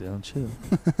 Damn it, Dylan, chill.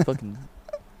 Fucking.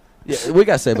 Yeah, we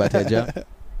got to say about that, Joe.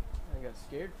 I got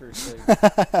scared for a second.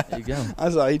 There you go. I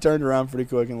saw he turned around pretty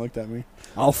quick and looked at me.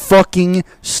 I'll fucking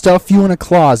stuff you in a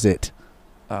closet.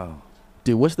 Oh.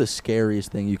 Dude, what's the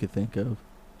scariest thing you could think of?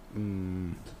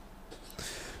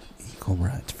 Equal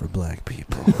rights for black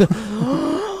people.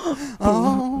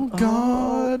 Oh,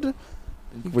 God.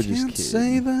 We're just Can't kidding.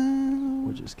 say that.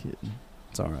 We're just kidding.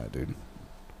 It's all right, dude.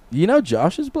 You know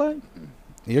Josh is black?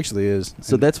 He actually is.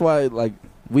 So And- that's why, like,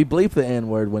 we bleep the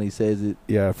N-word when he says it.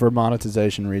 Yeah, for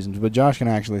monetization reasons. But Josh can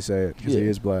actually say it because he Yeah.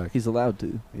 is black. He's allowed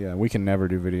to. Yeah, we can never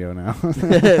do video now.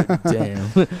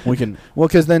 Damn. We can. Well,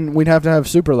 because then we'd have to have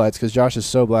super lights because Josh is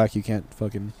so black you can't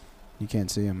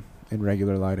see him in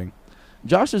regular lighting.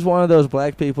 Josh is one of those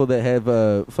black people that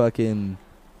have fucking.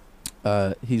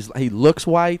 He looks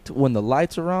white when the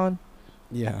lights are on.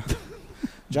 Yeah.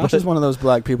 Josh is one of those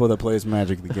black people that plays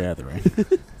Magic the Gathering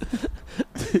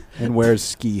and wears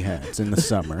ski hats in the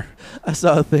summer. I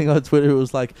saw a thing on Twitter. It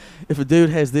was like, if a dude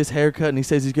has this haircut and he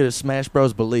says he's good at Smash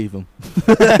Bros, believe him.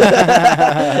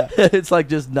 It's like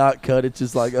just not cut. It's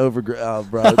just like overgrown. Oh,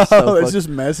 bro. It's so It's just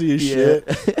messy as shit.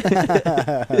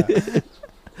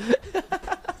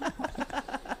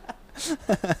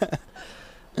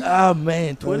 Oh,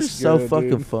 man. Twitter's That's so good, fucking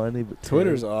dude. funny. But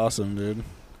Twitter's awesome, dude.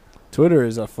 Twitter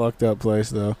is a fucked up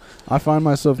place, though. I find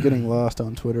myself getting lost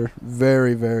on Twitter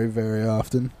very, very, very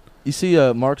often. You see,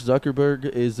 Mark Zuckerberg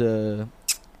is An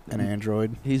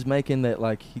android. He's making that,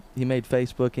 like, he made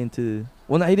Facebook into...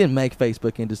 Well, no, he didn't make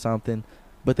Facebook into something,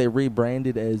 but they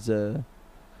rebranded as...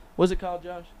 what's it called,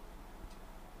 Josh?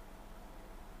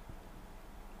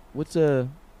 What's it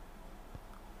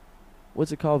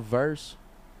called? Verse?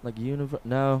 Like, universe?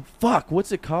 No. Fuck,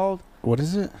 what's it called? What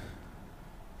is it?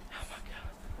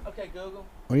 Okay, Google.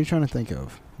 What are you trying to think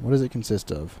of? What does it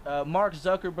consist of? Mark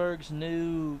Zuckerberg's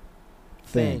new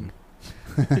thing.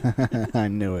 I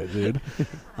knew it, dude.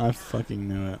 I fucking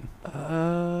knew it.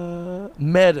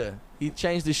 Meta. He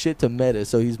changed his shit to Meta,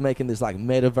 so he's making this, like,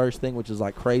 metaverse thing, which is,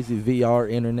 like, crazy VR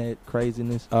internet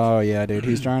craziness. Oh, yeah, dude.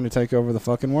 He's trying to take over the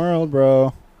fucking world,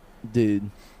 bro. Dude.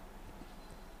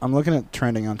 I'm looking at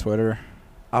trending on Twitter.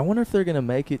 I wonder if they're going to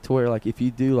make it to where, like, if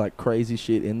you do, like, crazy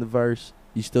shit in the verse,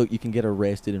 you can get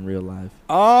arrested in real life.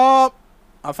 Oh,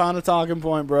 I found a talking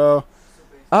point, bro.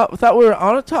 Oh, I thought we were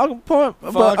on a talking point.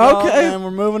 Fuck But off, okay. man.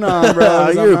 We're moving on,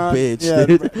 bro. You're a bitch,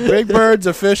 dude. Big Bird's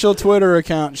official Twitter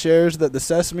account shares that the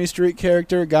Sesame Street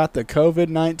character got the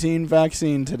COVID-19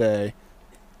 vaccine today.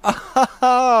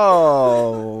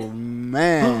 Oh,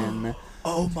 man.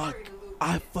 Oh, my.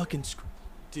 I fucking.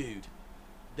 Dude.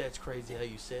 That's crazy how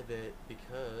you said that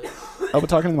because. Oh, we're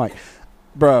talking to the mic.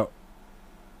 Bro,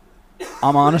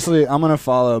 I'm going to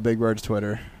follow Big Bird's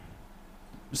Twitter.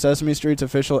 Sesame Street's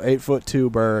official 8'2"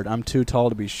 bird. I'm too tall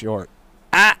to be short.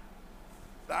 I'm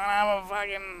a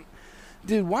fucking...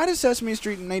 Dude, why does Sesame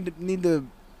Street need to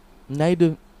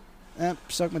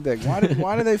suck my dick.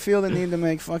 Why do they feel the need to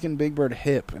make fucking Big Bird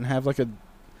hip and have like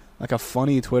a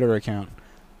funny Twitter account?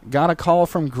 Got a call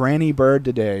from Granny Bird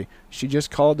today. She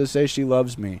just called to say she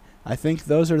loves me. I think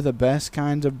those are the best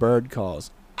kinds of bird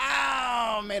calls.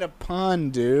 Ow! Oh, made a pun,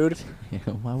 dude. Yeah,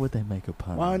 why would they make a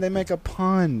pun? Why would they make a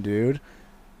pun, dude?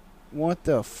 What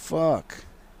the fuck?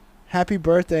 Happy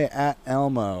birthday at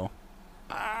Elmo.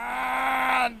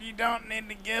 You don't need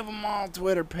to give them all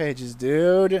Twitter pages,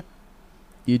 dude.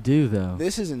 You do, though.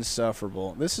 This is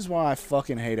insufferable. This is why I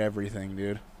fucking hate everything,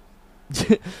 dude.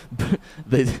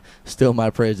 They still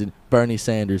my president, Bernie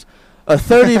Sanders. A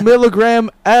 30 milligram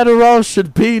Adderall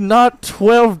should be not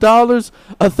 $12.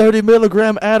 A 30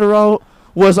 milligram Adderall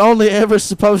was only ever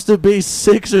supposed to be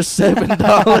 $6 or $7.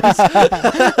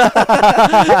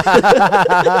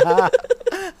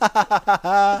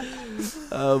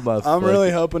 Oh my! I'm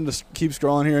really hoping to keep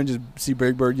scrolling here and just see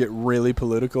Big Bird get really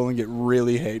political and get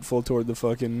really hateful toward the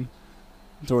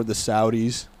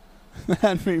Saudis.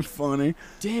 That'd be funny.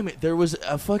 Damn it! There was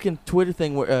a fucking Twitter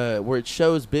thing where it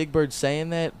shows Big Bird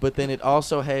saying that, but then it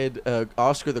also had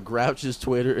Oscar the Grouch's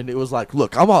Twitter, and it was like,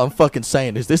 "Look, all I'm fucking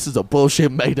saying is this is a bullshit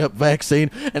made up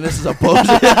vaccine, and this is a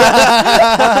bullshit."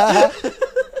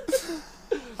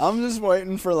 I'm just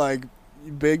waiting for like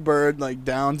Big Bird like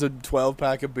downs a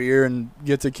 12-pack of beer and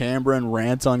gets a camera and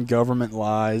rants on government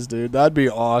lies, dude. That'd be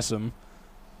awesome.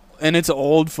 And it's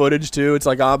old footage too. It's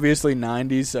like obviously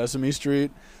 90s Sesame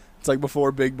Street. It's like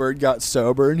before Big Bird got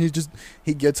sober, and he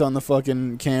gets on the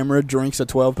fucking camera, drinks a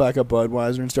 12-pack of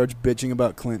Budweiser, and starts bitching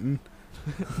about Clinton.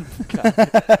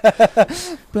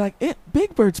 Be like,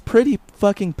 Big Bird's pretty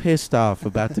fucking pissed off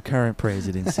about the current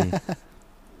presidency.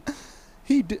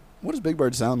 What does Big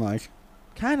Bird sound like?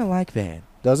 Kind of like that.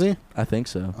 Does he? I think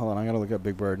so. Hold on, I gotta look up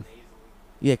Big Bird.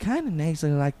 Yeah, kind of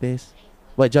nasally like this.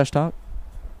 Wait, Josh, talk.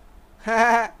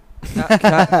 Kind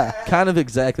of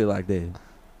exactly like that.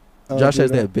 Oh, Josh dude,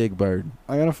 has that Big Bird.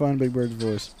 I gotta find Big Bird's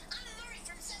voice.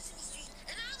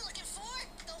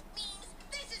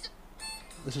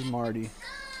 This is Marty.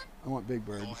 I want Big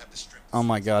Bird. Oh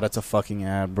my god, that's a fucking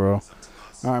ad, bro.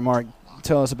 Alright, Mark,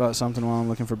 tell us about something while I'm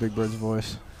looking for Big Bird's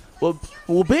voice. Well,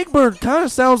 Big Bird kind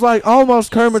of sounds like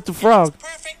almost Kermit the Frog. It's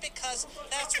perfect because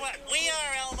that's what we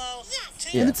are, Elmo.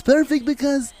 Yeah. And it's perfect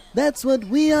because that's what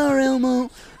we are, Elmo.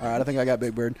 Alright, I think I got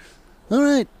Big Bird. All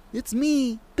right, it's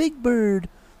me, Big Bird.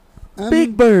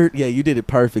 Big Bird. Yeah, you did it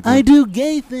perfectly. I do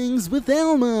gay things with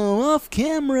Elmo off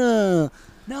camera.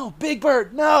 No, Big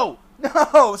Bird, no!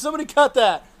 No! Somebody cut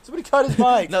that! Somebody cut his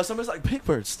mic! No, somebody's like, Big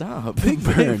Bird, stop. Big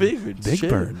Bird. Big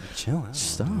Bird, chill out.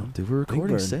 Stop, dude. We're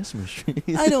recording Bird. Sesame Street.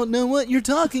 I don't know what you're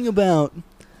talking about.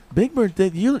 Big Bird,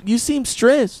 you seem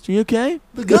stressed. You okay?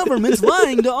 The government's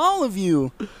lying to all of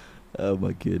you. Oh,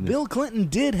 my goodness. Bill Clinton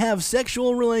did have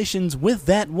sexual relations with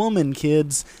that woman,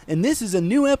 kids. And this is a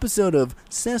new episode of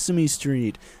Sesame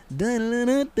Street.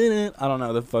 Da-da-da-da-da. I don't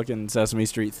know the fucking Sesame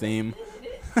Street theme.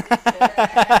 Is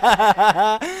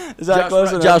that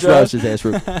close enough, Josh Rose's ass.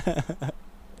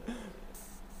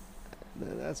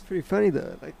 That's pretty funny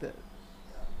though. I like that.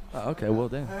 Oh, okay, well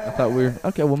then. I thought we were...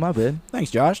 Okay, well, my bad.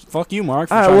 Thanks, Josh. Fuck you, Mark,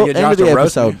 for All right, trying well, to get end Josh of the to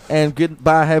roast episode. me. And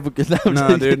goodbye. Have a good night.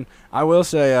 No, dude. I will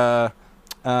say,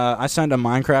 I sent a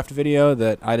Minecraft video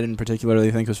that I didn't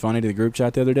particularly think was funny to the group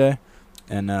chat the other day.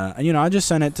 And, I just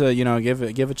sent it to,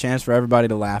 give a chance for everybody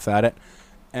to laugh at it.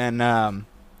 And,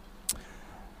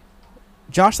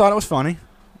 Josh thought it was funny.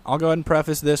 I'll go ahead and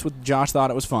preface this with Josh thought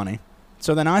it was funny.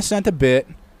 So then I sent a bit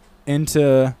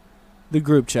into the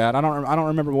group chat. I don't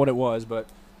remember what it was, but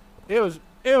it was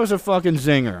a fucking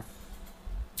zinger.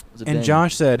 And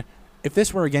Josh said, if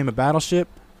this were a game of Battleship,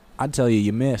 I'd tell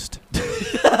you missed.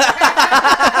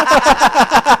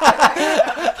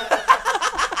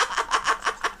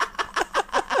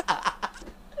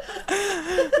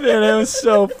 Dude, it was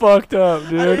so fucked up,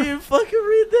 dude. I didn't even fucking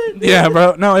read that. Yeah,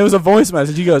 bro. No, it was a voice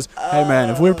message. He goes, hey, man,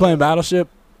 if we were playing Battleship,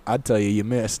 I'd tell you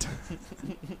missed.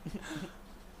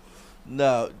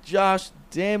 No, Josh,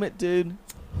 damn it, dude.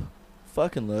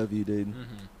 Fucking love you, dude.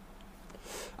 Mm-hmm.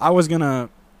 I was gonna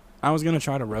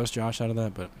try to roast Josh out of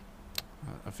that, but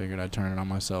I figured I'd turn it on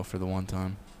myself for the one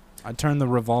time. I'd turn the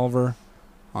revolver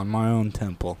on my own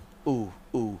temple. Ooh,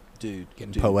 dude.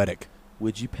 Getting dude. poetic.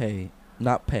 Would you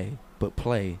not pay, but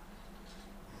play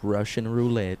Russian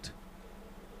roulette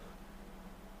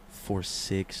for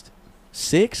sixth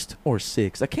or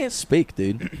sixth? I can't speak,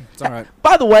 dude. It's all right.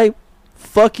 By the way,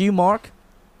 fuck you, Mark.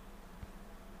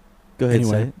 Go ahead and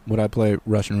say Anyway, it. would I play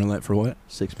Russian roulette for what?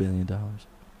 $6 billion.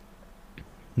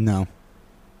 No.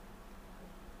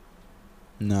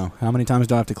 No. How many times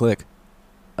do I have to click?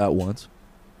 Once.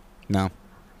 No.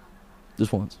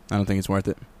 Just once. I don't think it's worth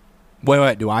it.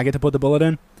 Wait. Do I get to put the bullet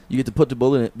in? You get to put the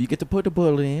bullet in. You get to put the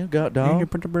bullet in. God, dog. You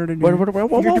get to put the bullet in. What? You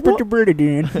get to put the bullet in.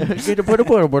 You get to put the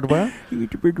bullet. You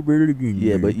get to put the bullet in.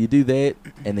 Yeah, but you do that,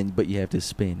 but you have to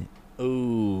spin it.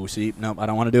 Ooh, see, nope, I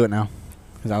don't want to do it now.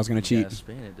 Because I was gonna cheat.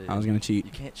 Spin it, dude. I was gonna cheat.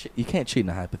 You can't cheat in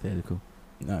a hypothetical.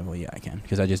 No, well, yeah, I can.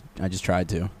 Because I just tried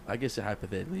to. I guess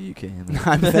hypothetically you can.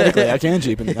 Hypothetically, I can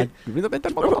cheat.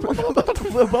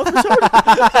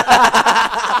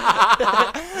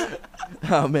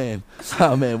 Oh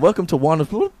man. Welcome to one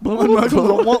of.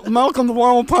 Malcolm the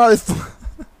Wild Pies.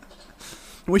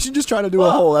 We should just try to do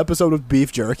a whole episode of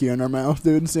beef jerky in our mouth,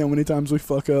 dude, and see how many times we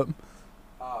fuck up.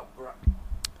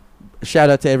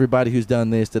 Shout out to everybody who's done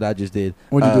this that I just did.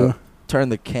 What'd you do? Turn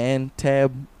the can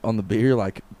tab on the beer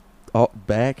like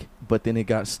back, but then it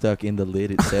got stuck in the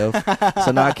lid itself.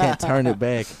 So now I can't turn it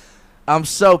back. I'm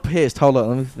so pissed. Hold on,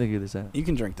 let me figure this out. You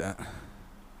can drink that.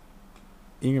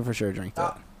 You can for sure drink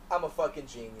that. I'm a fucking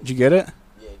genius. Did you get it?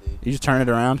 Yeah, dude. You just turn it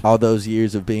around? All those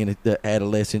years of being an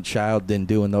adolescent child, then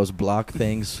doing those block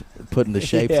things, putting the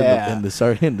shapes Yeah. in the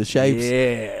shapes.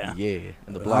 Yeah. Yeah,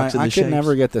 and the blocks and I the shapes. could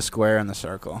never get the square and the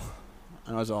circle.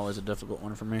 That was always a difficult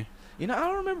one for me. You know, I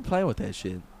don't remember playing with that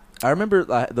shit. I remember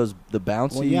like the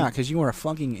bouncy. Well, yeah, because you were a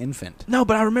fucking infant. No,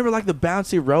 but I remember like the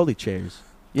bouncy rolly chairs.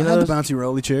 You I know had the those- bouncy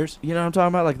rolly chairs. You know what I'm talking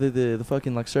about? Like the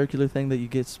fucking like circular thing that you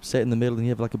get set in the middle and you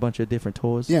have like a bunch of different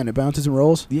toys. Yeah, and it bounces and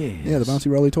rolls. Yeah. Yeah, the bouncy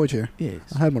rolly toy chair. Yes.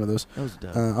 I had one of those. That was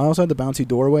dope. I also had the bouncy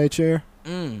doorway chair.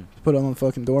 Mm. Put it on the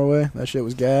fucking doorway. That shit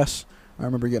was gas. I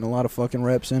remember getting a lot of fucking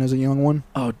reps in as a young one.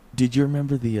 Oh, did you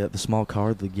remember the small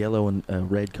car, the yellow and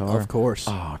red car? Of course.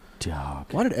 Oh, dog.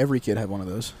 Why did every kid have one of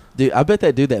those? Dude, I bet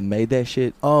that dude that made that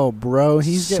shit. Oh, bro,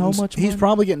 he's So getting much He's money.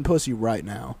 probably getting pussy right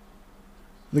now.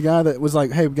 The guy that was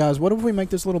like, "Hey guys, what if we make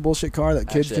this little bullshit car that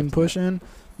kids Actually, can push in?"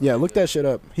 Yeah, look that shit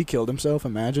up. He killed himself.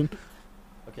 Imagine.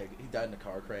 Okay, he died in a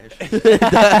car crash.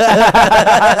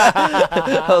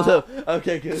 Hold up.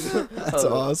 Okay, good. That's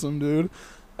awesome, dude.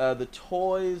 The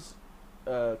toys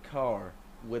car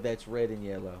that's red and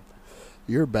yellow.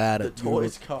 You're bad The at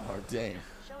toys car. Damn.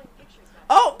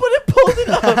 Oh, but it pulled it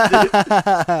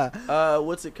up, dude.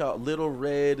 What's it called? Little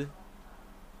Red.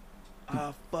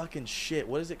 Fucking shit.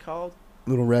 What is it called?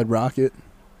 Little Red Rocket.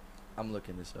 I'm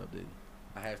looking this up, dude.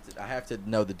 I have to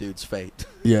know the dude's fate.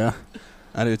 Yeah,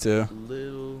 I do too.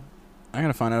 Little. I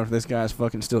gotta find out if this guy's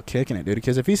fucking still kicking it, dude.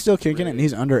 Because if he's still kicking it and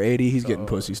he's under 80, he's getting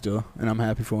pussy still, and I'm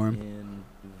happy for him.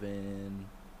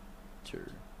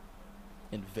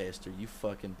 Investor, you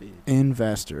fucking bitch.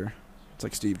 Investor. It's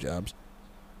like Steve Jobs.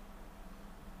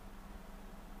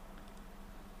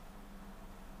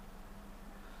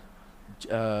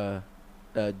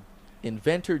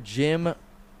 Inventor Jim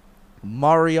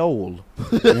Mariole.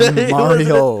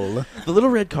 Mario. The little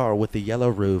red car with the yellow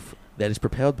roof that is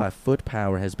propelled by foot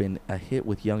power has been a hit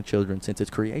with young children since its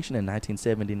creation in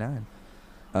 1979.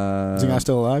 Is the guy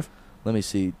still alive? Let me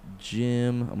see.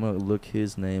 Jim, I'm going to look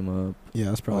his name up. Yeah,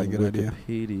 that's probably a on good idea.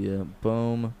 Wikipedia.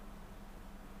 Boom.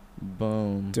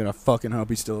 Dude, I fucking hope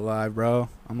he's still alive, bro.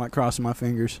 I'm like crossing my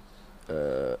fingers.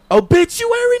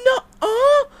 Obituary?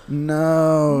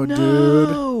 No, dude.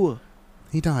 No.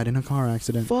 He died in a car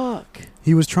accident. Fuck.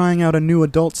 He was trying out a new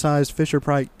adult-sized Fisher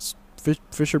Price.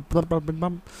 Fisher. Blah, blah, blah,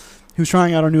 blah. He was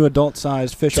trying out a new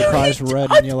adult-sized Fisher Price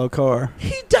red and yellow car.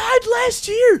 He died last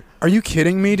year. Are you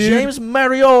kidding me, dude? James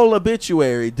Mariole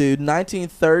obituary, dude.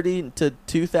 1930 to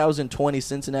 2020,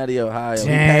 Cincinnati, Ohio. He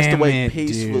passed away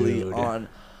peacefully dude. on.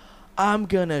 I'm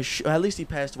gonna. At least he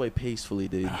passed away peacefully,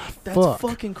 dude. That's fuck.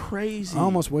 fucking crazy. I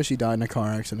almost wish he died in a car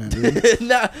accident, dude.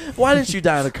 Nah, why didn't you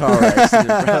die in a car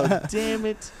accident, bro? Damn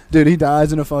it. Dude, he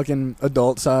dies in a fucking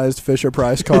adult-sized Fisher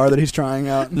Price car that he's trying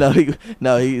out. No,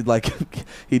 he like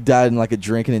he died in like a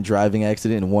drinking and driving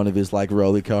accident in one of his like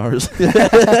rolly cars. He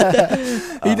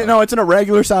didn't know it's in a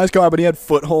regular-sized car, but he had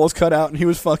footholes cut out, and he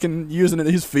was fucking using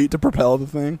his feet to propel the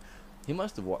thing. He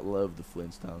must have loved the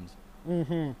Flintstones.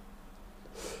 Mm-hmm.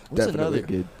 What's another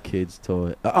good kids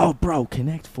toy? Oh, bro,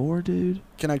 Connect 4, dude.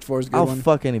 Connect 4 is a good I'll one.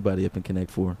 fuck anybody up in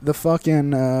Connect 4. The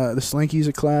fucking the Slinky's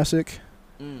a classic.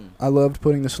 I loved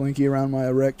putting the Slinky around my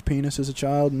erect penis as a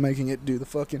child and making it do the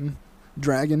fucking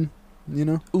dragon, you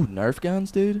know? Ooh, Nerf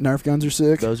guns, dude. Nerf guns are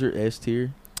sick. Those are S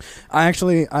tier. I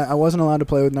wasn't allowed to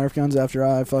play with Nerf guns after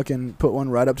I fucking put one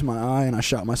right up to my eye and I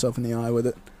shot myself in the eye with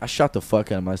it. I shot the fuck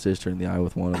out of my sister in the eye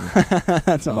with one of them.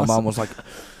 That's My awesome. mom was like,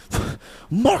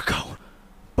 Marco.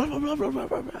 Blah, blah, blah, blah,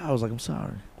 blah, blah. I was like, I'm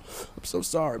sorry. I'm so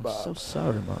sorry, I'm Bob. so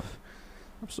sorry, Mom.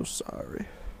 I'm so sorry.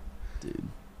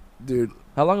 Dude.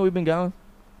 How long have we been going?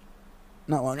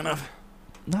 Not long enough.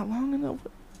 Not long enough.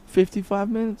 55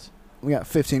 minutes? We got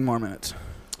 15 more minutes.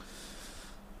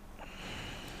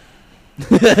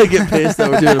 Get pissed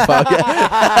that we're doing a podcast.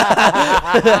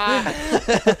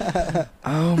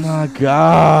 Oh my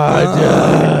god.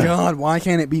 Oh my god, why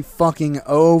can't it be fucking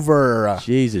over?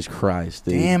 Jesus Christ,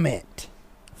 dude. Damn it.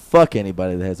 Fuck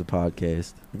anybody that has a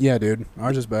podcast. Yeah, dude.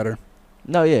 Ours is better.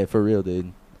 No, yeah, for real,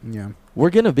 dude. Yeah. We're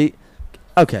gonna be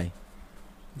okay.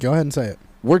 Go ahead and say it.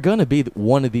 We're gonna be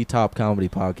one of the top comedy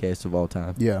podcasts of all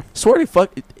time. Yeah. Swear to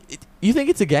fuck. You think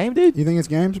it's a game, dude? You think it's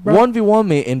games, bro? 1v1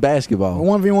 me in basketball.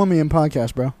 1v1 me in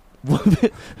podcast, bro.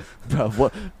 Bro,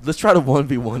 what? Let's try to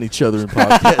 1v1 each other in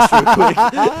podcast real quick.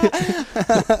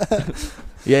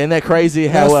 Yeah, isn't that crazy?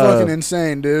 That's fucking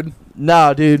insane, dude.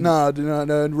 Nah, dude. No,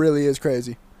 it really is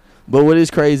crazy. But what is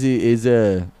crazy is,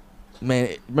 man,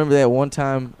 remember that one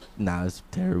time? Nah, it's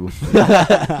terrible.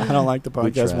 I don't like the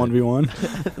podcast tried. 1v1.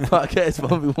 Podcast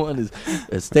 1v1 is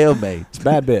a stalemate. It's a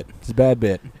bad bit. It's a bad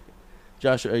bit.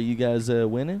 Josh, are you guys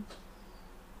winning?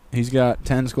 He's got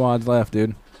 10 squads left,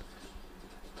 dude.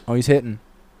 Oh, he's hitting.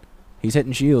 He's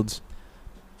hitting shields.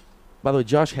 By the way,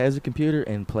 Josh has a computer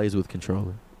and plays with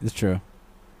controller. It's true.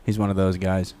 He's one of those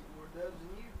guys.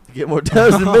 Get more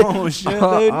dubs than me. Oh, shit,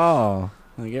 dude. Oh.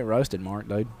 Get roasted, Mark,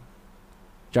 dude.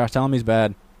 Josh, tell him he's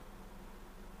bad.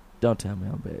 Don't tell me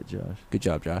I'm bad, Josh. Good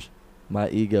job, Josh. My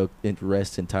ego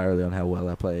rests entirely on how well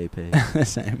I play AP.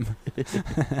 Same. The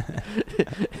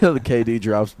KD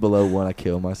drops below 1, I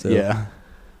kill myself. Yeah.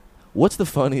 What's the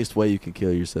funniest way you can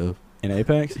kill yourself? In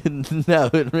Apex? No,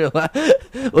 in real life.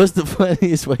 What's the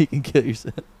funniest way you can kill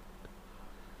yourself?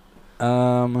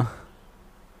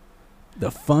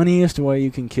 The funniest way you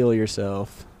can kill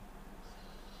yourself.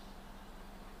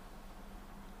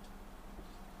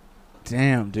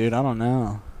 Damn, dude, I don't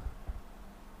know.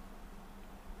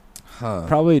 Huh.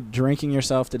 Probably drinking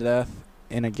yourself to death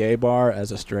in a gay bar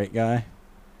as a straight guy.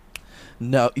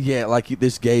 No, yeah, like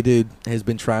this gay dude has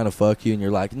been trying to fuck you, and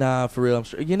you're like, nah, for real, I'm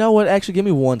straight. You know what? Actually, give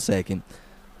me 1 second.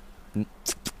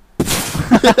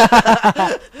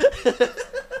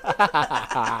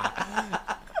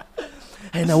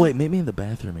 Hey, no, wait, meet me in the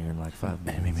bathroom here in like 5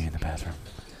 minutes. Meet me in the bathroom.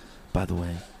 By the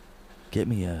way, get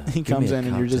me a. He get comes me a in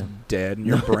and you're just cocktail. dead, and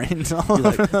your brain's all You're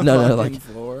like, over the no, fucking like,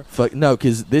 floor. Fuck no,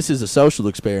 because this is a social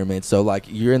experiment. So like,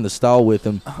 you're in the stall with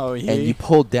him, Oh yeah. and you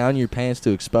pull down your pants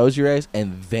to expose your ass,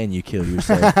 and then you kill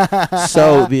yourself.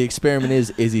 So the experiment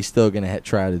is he still gonna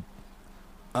try to?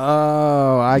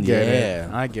 Oh, I get Yeah.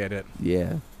 it. I get it.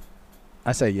 Yeah.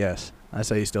 I say yes. I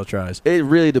say he still tries. It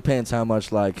really depends how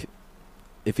much, like,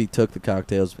 if he took the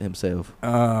cocktails himself.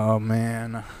 Oh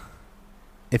man.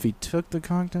 If he took the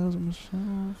cocktails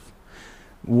himself,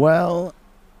 well,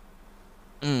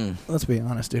 let's be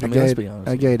honest, dude. I mean, let's be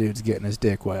honest. A gay dude's getting his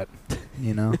dick wet.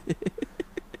 You know.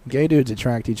 Gay dudes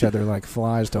attract each other like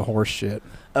flies to horse shit.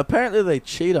 Apparently, they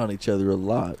cheat on each other a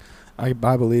lot, I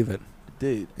believe it.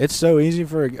 dude. It's so easy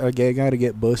for a gay guy to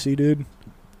get bussy, dude.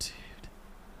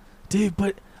 Dude,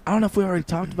 but I don't know if we already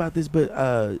talked about this, but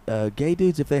gay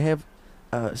dudes, if they have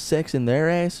sex in their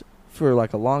ass for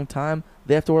like a long time,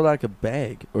 they have to wear like a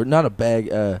bag, or not a bag,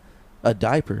 a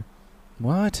diaper.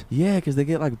 What? Yeah, because they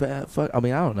get like bad. Fuck. I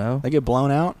mean, I don't know. They get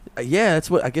blown out? Yeah, that's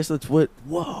what. I guess that's what.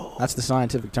 Whoa. That's the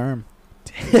scientific term.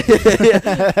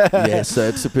 Yeah, so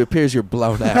it appears you're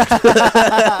blown out.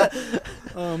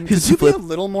 Could you be a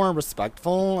little more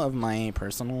respectful of my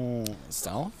personal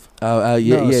self? Yeah, no,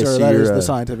 yeah. sir, So that you're, is the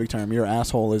scientific term. Your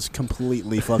asshole is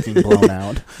completely fucking blown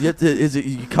out. Is it?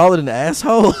 You call it an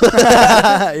asshole?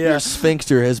 Yeah. Your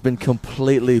sphincter has been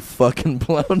completely fucking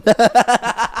blown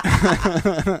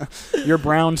out. Your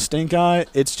brown stink eye,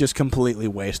 it's just completely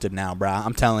wasted now, brah.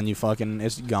 I'm telling you, fucking,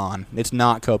 it's gone. It's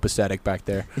not copacetic back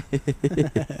there.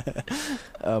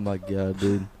 Oh my god,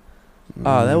 dude.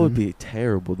 Oh, that would be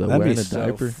terrible though. That'd Wearing be a so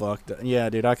diaper. fucked up. Yeah,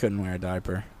 dude, I couldn't wear a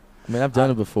diaper. I mean, I've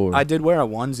done it before. I did wear a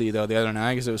onesie though the other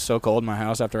night because it was so cold in my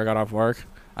house after I got off work.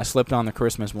 I slipped on the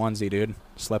Christmas onesie, dude.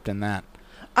 Slept in that.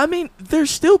 I mean,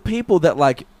 there's still people that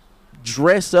like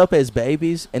dress up as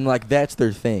babies and like that's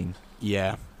their thing.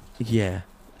 Yeah. Yeah.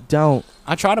 Don't.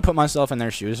 I try to put myself in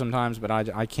their shoes sometimes, but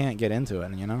I can't get into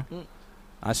it, you know?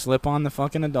 I slip on the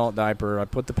fucking adult diaper, I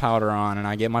put the powder on, and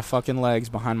I get my fucking legs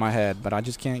behind my head, but I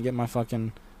just can't get my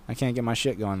fucking... I can't get my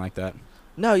shit going like that.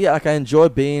 No, yeah, like I enjoy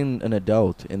being an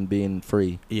adult and being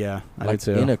free. Yeah, I Like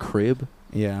do too. in a crib.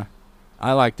 Yeah.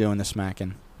 I like doing the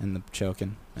smacking and the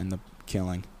choking and the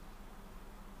killing.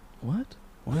 What?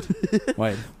 What?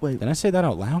 Wait. Wait. Did I say that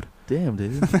out loud? Damn,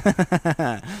 dude.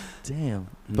 Damn.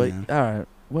 But, Yeah. alright.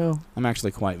 Well, I'm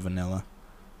actually quite vanilla.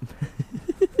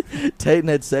 Tayton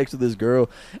had sex with this girl,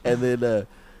 and then the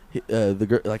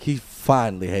girl, like, he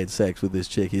finally had sex with this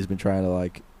chick he's been trying to,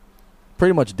 like,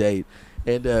 pretty much date.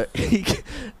 And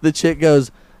the chick goes,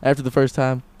 after the first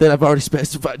time, then I've already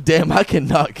specified, damn, I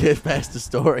cannot get past the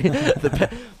story.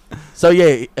 So,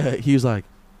 yeah, he was like,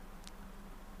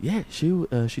 yeah,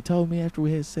 she told me after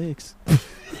we had sex.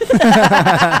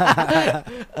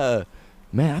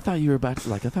 Man, I thought you were I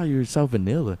thought you were so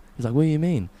vanilla. He's like, what do you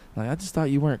mean? Like, I just thought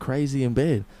you weren't crazy in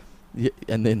bed. Yeah,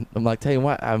 and then I'm like, tell you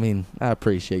what, I mean, I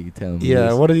appreciate you telling me. Yeah,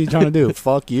 this. what is he trying to do?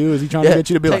 Fuck you? Is he trying to get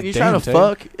you to be like, you damn, trying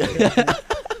to Tate?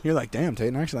 fuck? You're like, damn,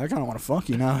 Tate. Actually, I kind of want to fuck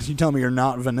you now. You tell me you're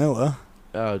not vanilla.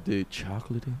 Oh, dude,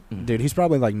 chocolatey. Dude, he's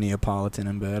probably like Neapolitan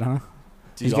in bed, huh?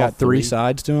 Dude, He's all got three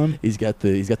sides to him. He's got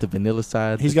the vanilla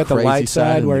side. He's got the crazy light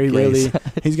side and where the he gay really. side.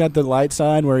 He's got the light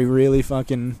side where he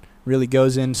really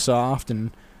goes in soft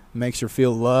and makes her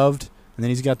feel loved. And then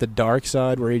he's got the dark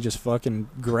side where he just fucking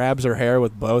grabs her hair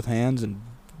with both hands and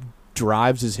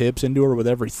drives his hips into her with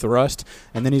every thrust.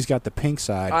 And then he's got the pink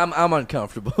side. I'm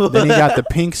uncomfortable. Then he got the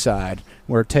pink side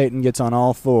where Tatum gets on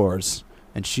all fours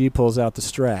and she pulls out the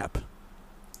strap.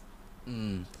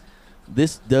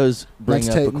 This does bring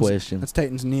up a question. That's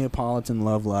Tatum's Neapolitan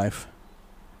love life.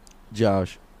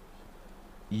 Josh,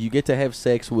 you get to have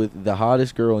sex with the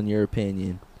hottest girl in your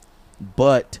opinion,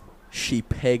 but she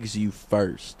pegs you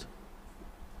first.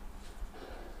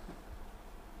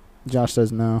 Josh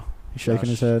says no. He's shaking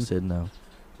his head. Said no.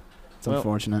 It's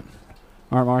unfortunate.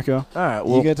 All right, Marco. All right,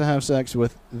 well, you get to have sex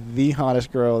with the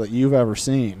hottest girl that you've ever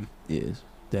seen. Yes.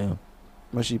 Damn.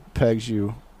 But she pegs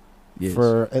you Yes.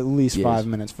 for at least 5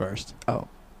 minutes first. Oh,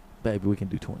 baby, we can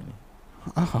do 20.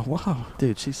 Oh, wow.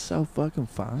 Dude, she's so fucking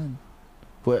fine.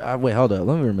 Wait, hold up.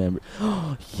 Let me remember.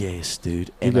 Yes, dude.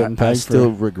 You're And getting I pegged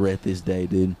still regret this day,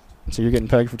 dude. So you're getting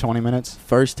pegged for 20 minutes?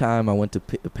 First time I went to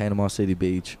Panama City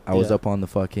Beach, I was Yeah. up on the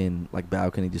fucking like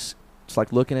balcony, just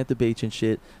like looking at the beach and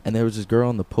shit. And there was this girl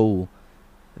in the pool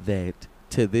that,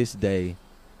 to this day,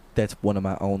 that's one of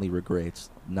my only regrets,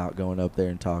 not going up there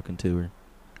and talking to her.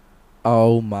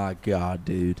 Oh my god,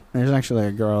 dude. There's actually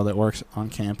a girl that works on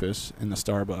campus in the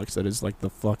Starbucks that is like the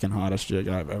fucking hottest chick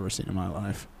I've ever seen in my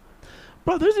life.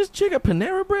 Bro, there's this chick at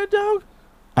Panera Bread, dog.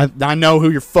 I know who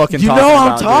you're fucking You talking know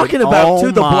about. I'm talking dude. about, Oh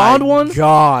too, the my blonde one?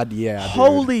 God, yeah. Dude.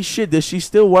 Holy shit, does she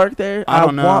still work there? I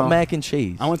don't know. want mac and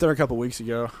cheese. I went there a couple weeks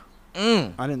ago.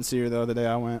 Mm. I didn't see her the other day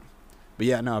I went. But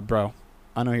yeah, no, bro.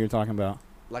 I know who you're talking about.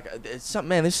 Like, it's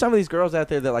there's some of these girls out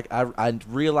there that, like, I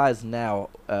realize now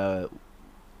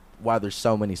why there's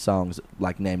so many songs,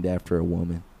 like, named after a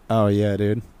woman. Oh, yeah,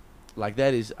 dude. Like,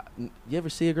 that is, you ever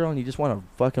see a girl and you just want to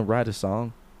fucking write a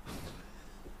song?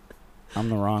 I'm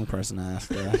the wrong person to ask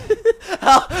that.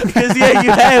 Because, yeah,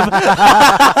 you have.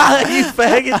 You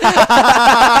faggot.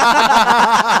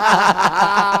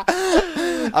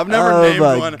 I've never Oh named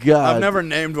my one. God. I've never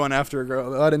named one after a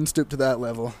girl. I didn't stoop to that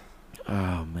level.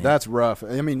 Oh, man. That's rough.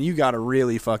 I mean, you got to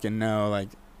really fucking know, like,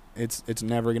 it's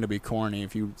never going to be corny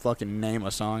if you fucking name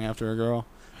a song after a girl.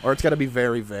 Or it's got to be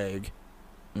very vague.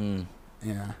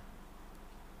 Yeah.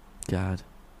 God.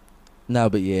 No,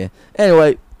 but yeah.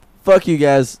 Anyway, fuck you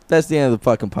guys. That's the end of the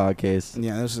fucking podcast.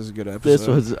 Yeah, this is a good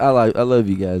episode. I love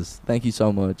you guys. Thank you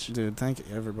so much. Dude, thank you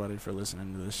everybody for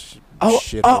listening to this Oh,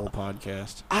 shithole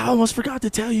podcast. I almost forgot to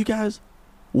tell you guys.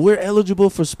 We're eligible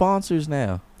for sponsors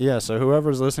now. Yeah, so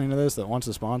whoever's listening to this that wants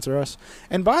to sponsor us.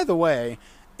 And by the way,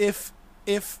 if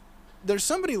there's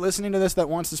somebody listening to this that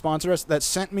wants to sponsor us that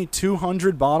sent me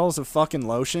 200 bottles of fucking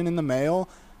lotion in the mail,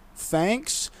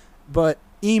 thanks, but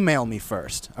email me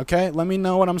first, okay? Let me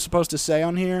know what I'm supposed to say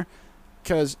on here,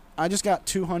 because I just got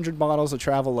 200 bottles of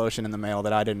travel lotion in the mail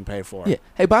that I didn't pay for. Yeah.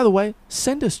 Hey, by the way,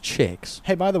 send us chicks.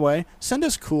 Hey, by the way, send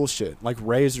us cool shit, like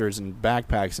razors and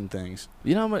backpacks and things.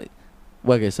 You know how many?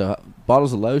 Well, okay, so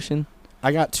bottles of lotion.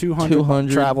 I got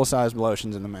 200 travel-sized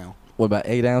lotions in the mail. What, about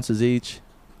 8 ounces each?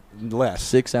 Less.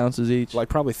 6 ounces each? Like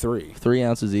probably 3. 3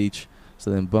 ounces each. So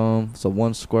then, boom. So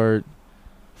 1 squirt.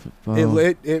 Boom.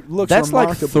 It looks That's like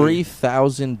remarkably...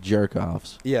 3,000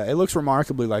 jerk-offs. Yeah, it looks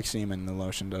remarkably like semen, the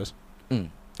lotion does.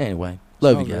 Anyway,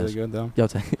 love Smells you guys. really good, though. Y'all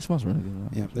take it. Smells really good.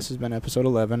 Yeah, this has been episode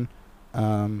 11.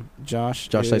 Josh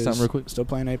say something real quick. Still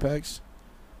playing Apex.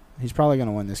 He's probably going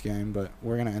to win this game, but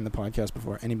we're going to end the podcast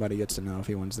before anybody gets to know if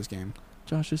he wins this game.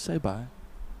 Josh, just say bye.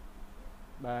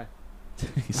 Bye.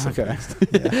 He's so Okay.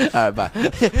 yeah. All right, bye.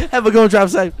 Have a good one. Drive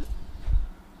safe.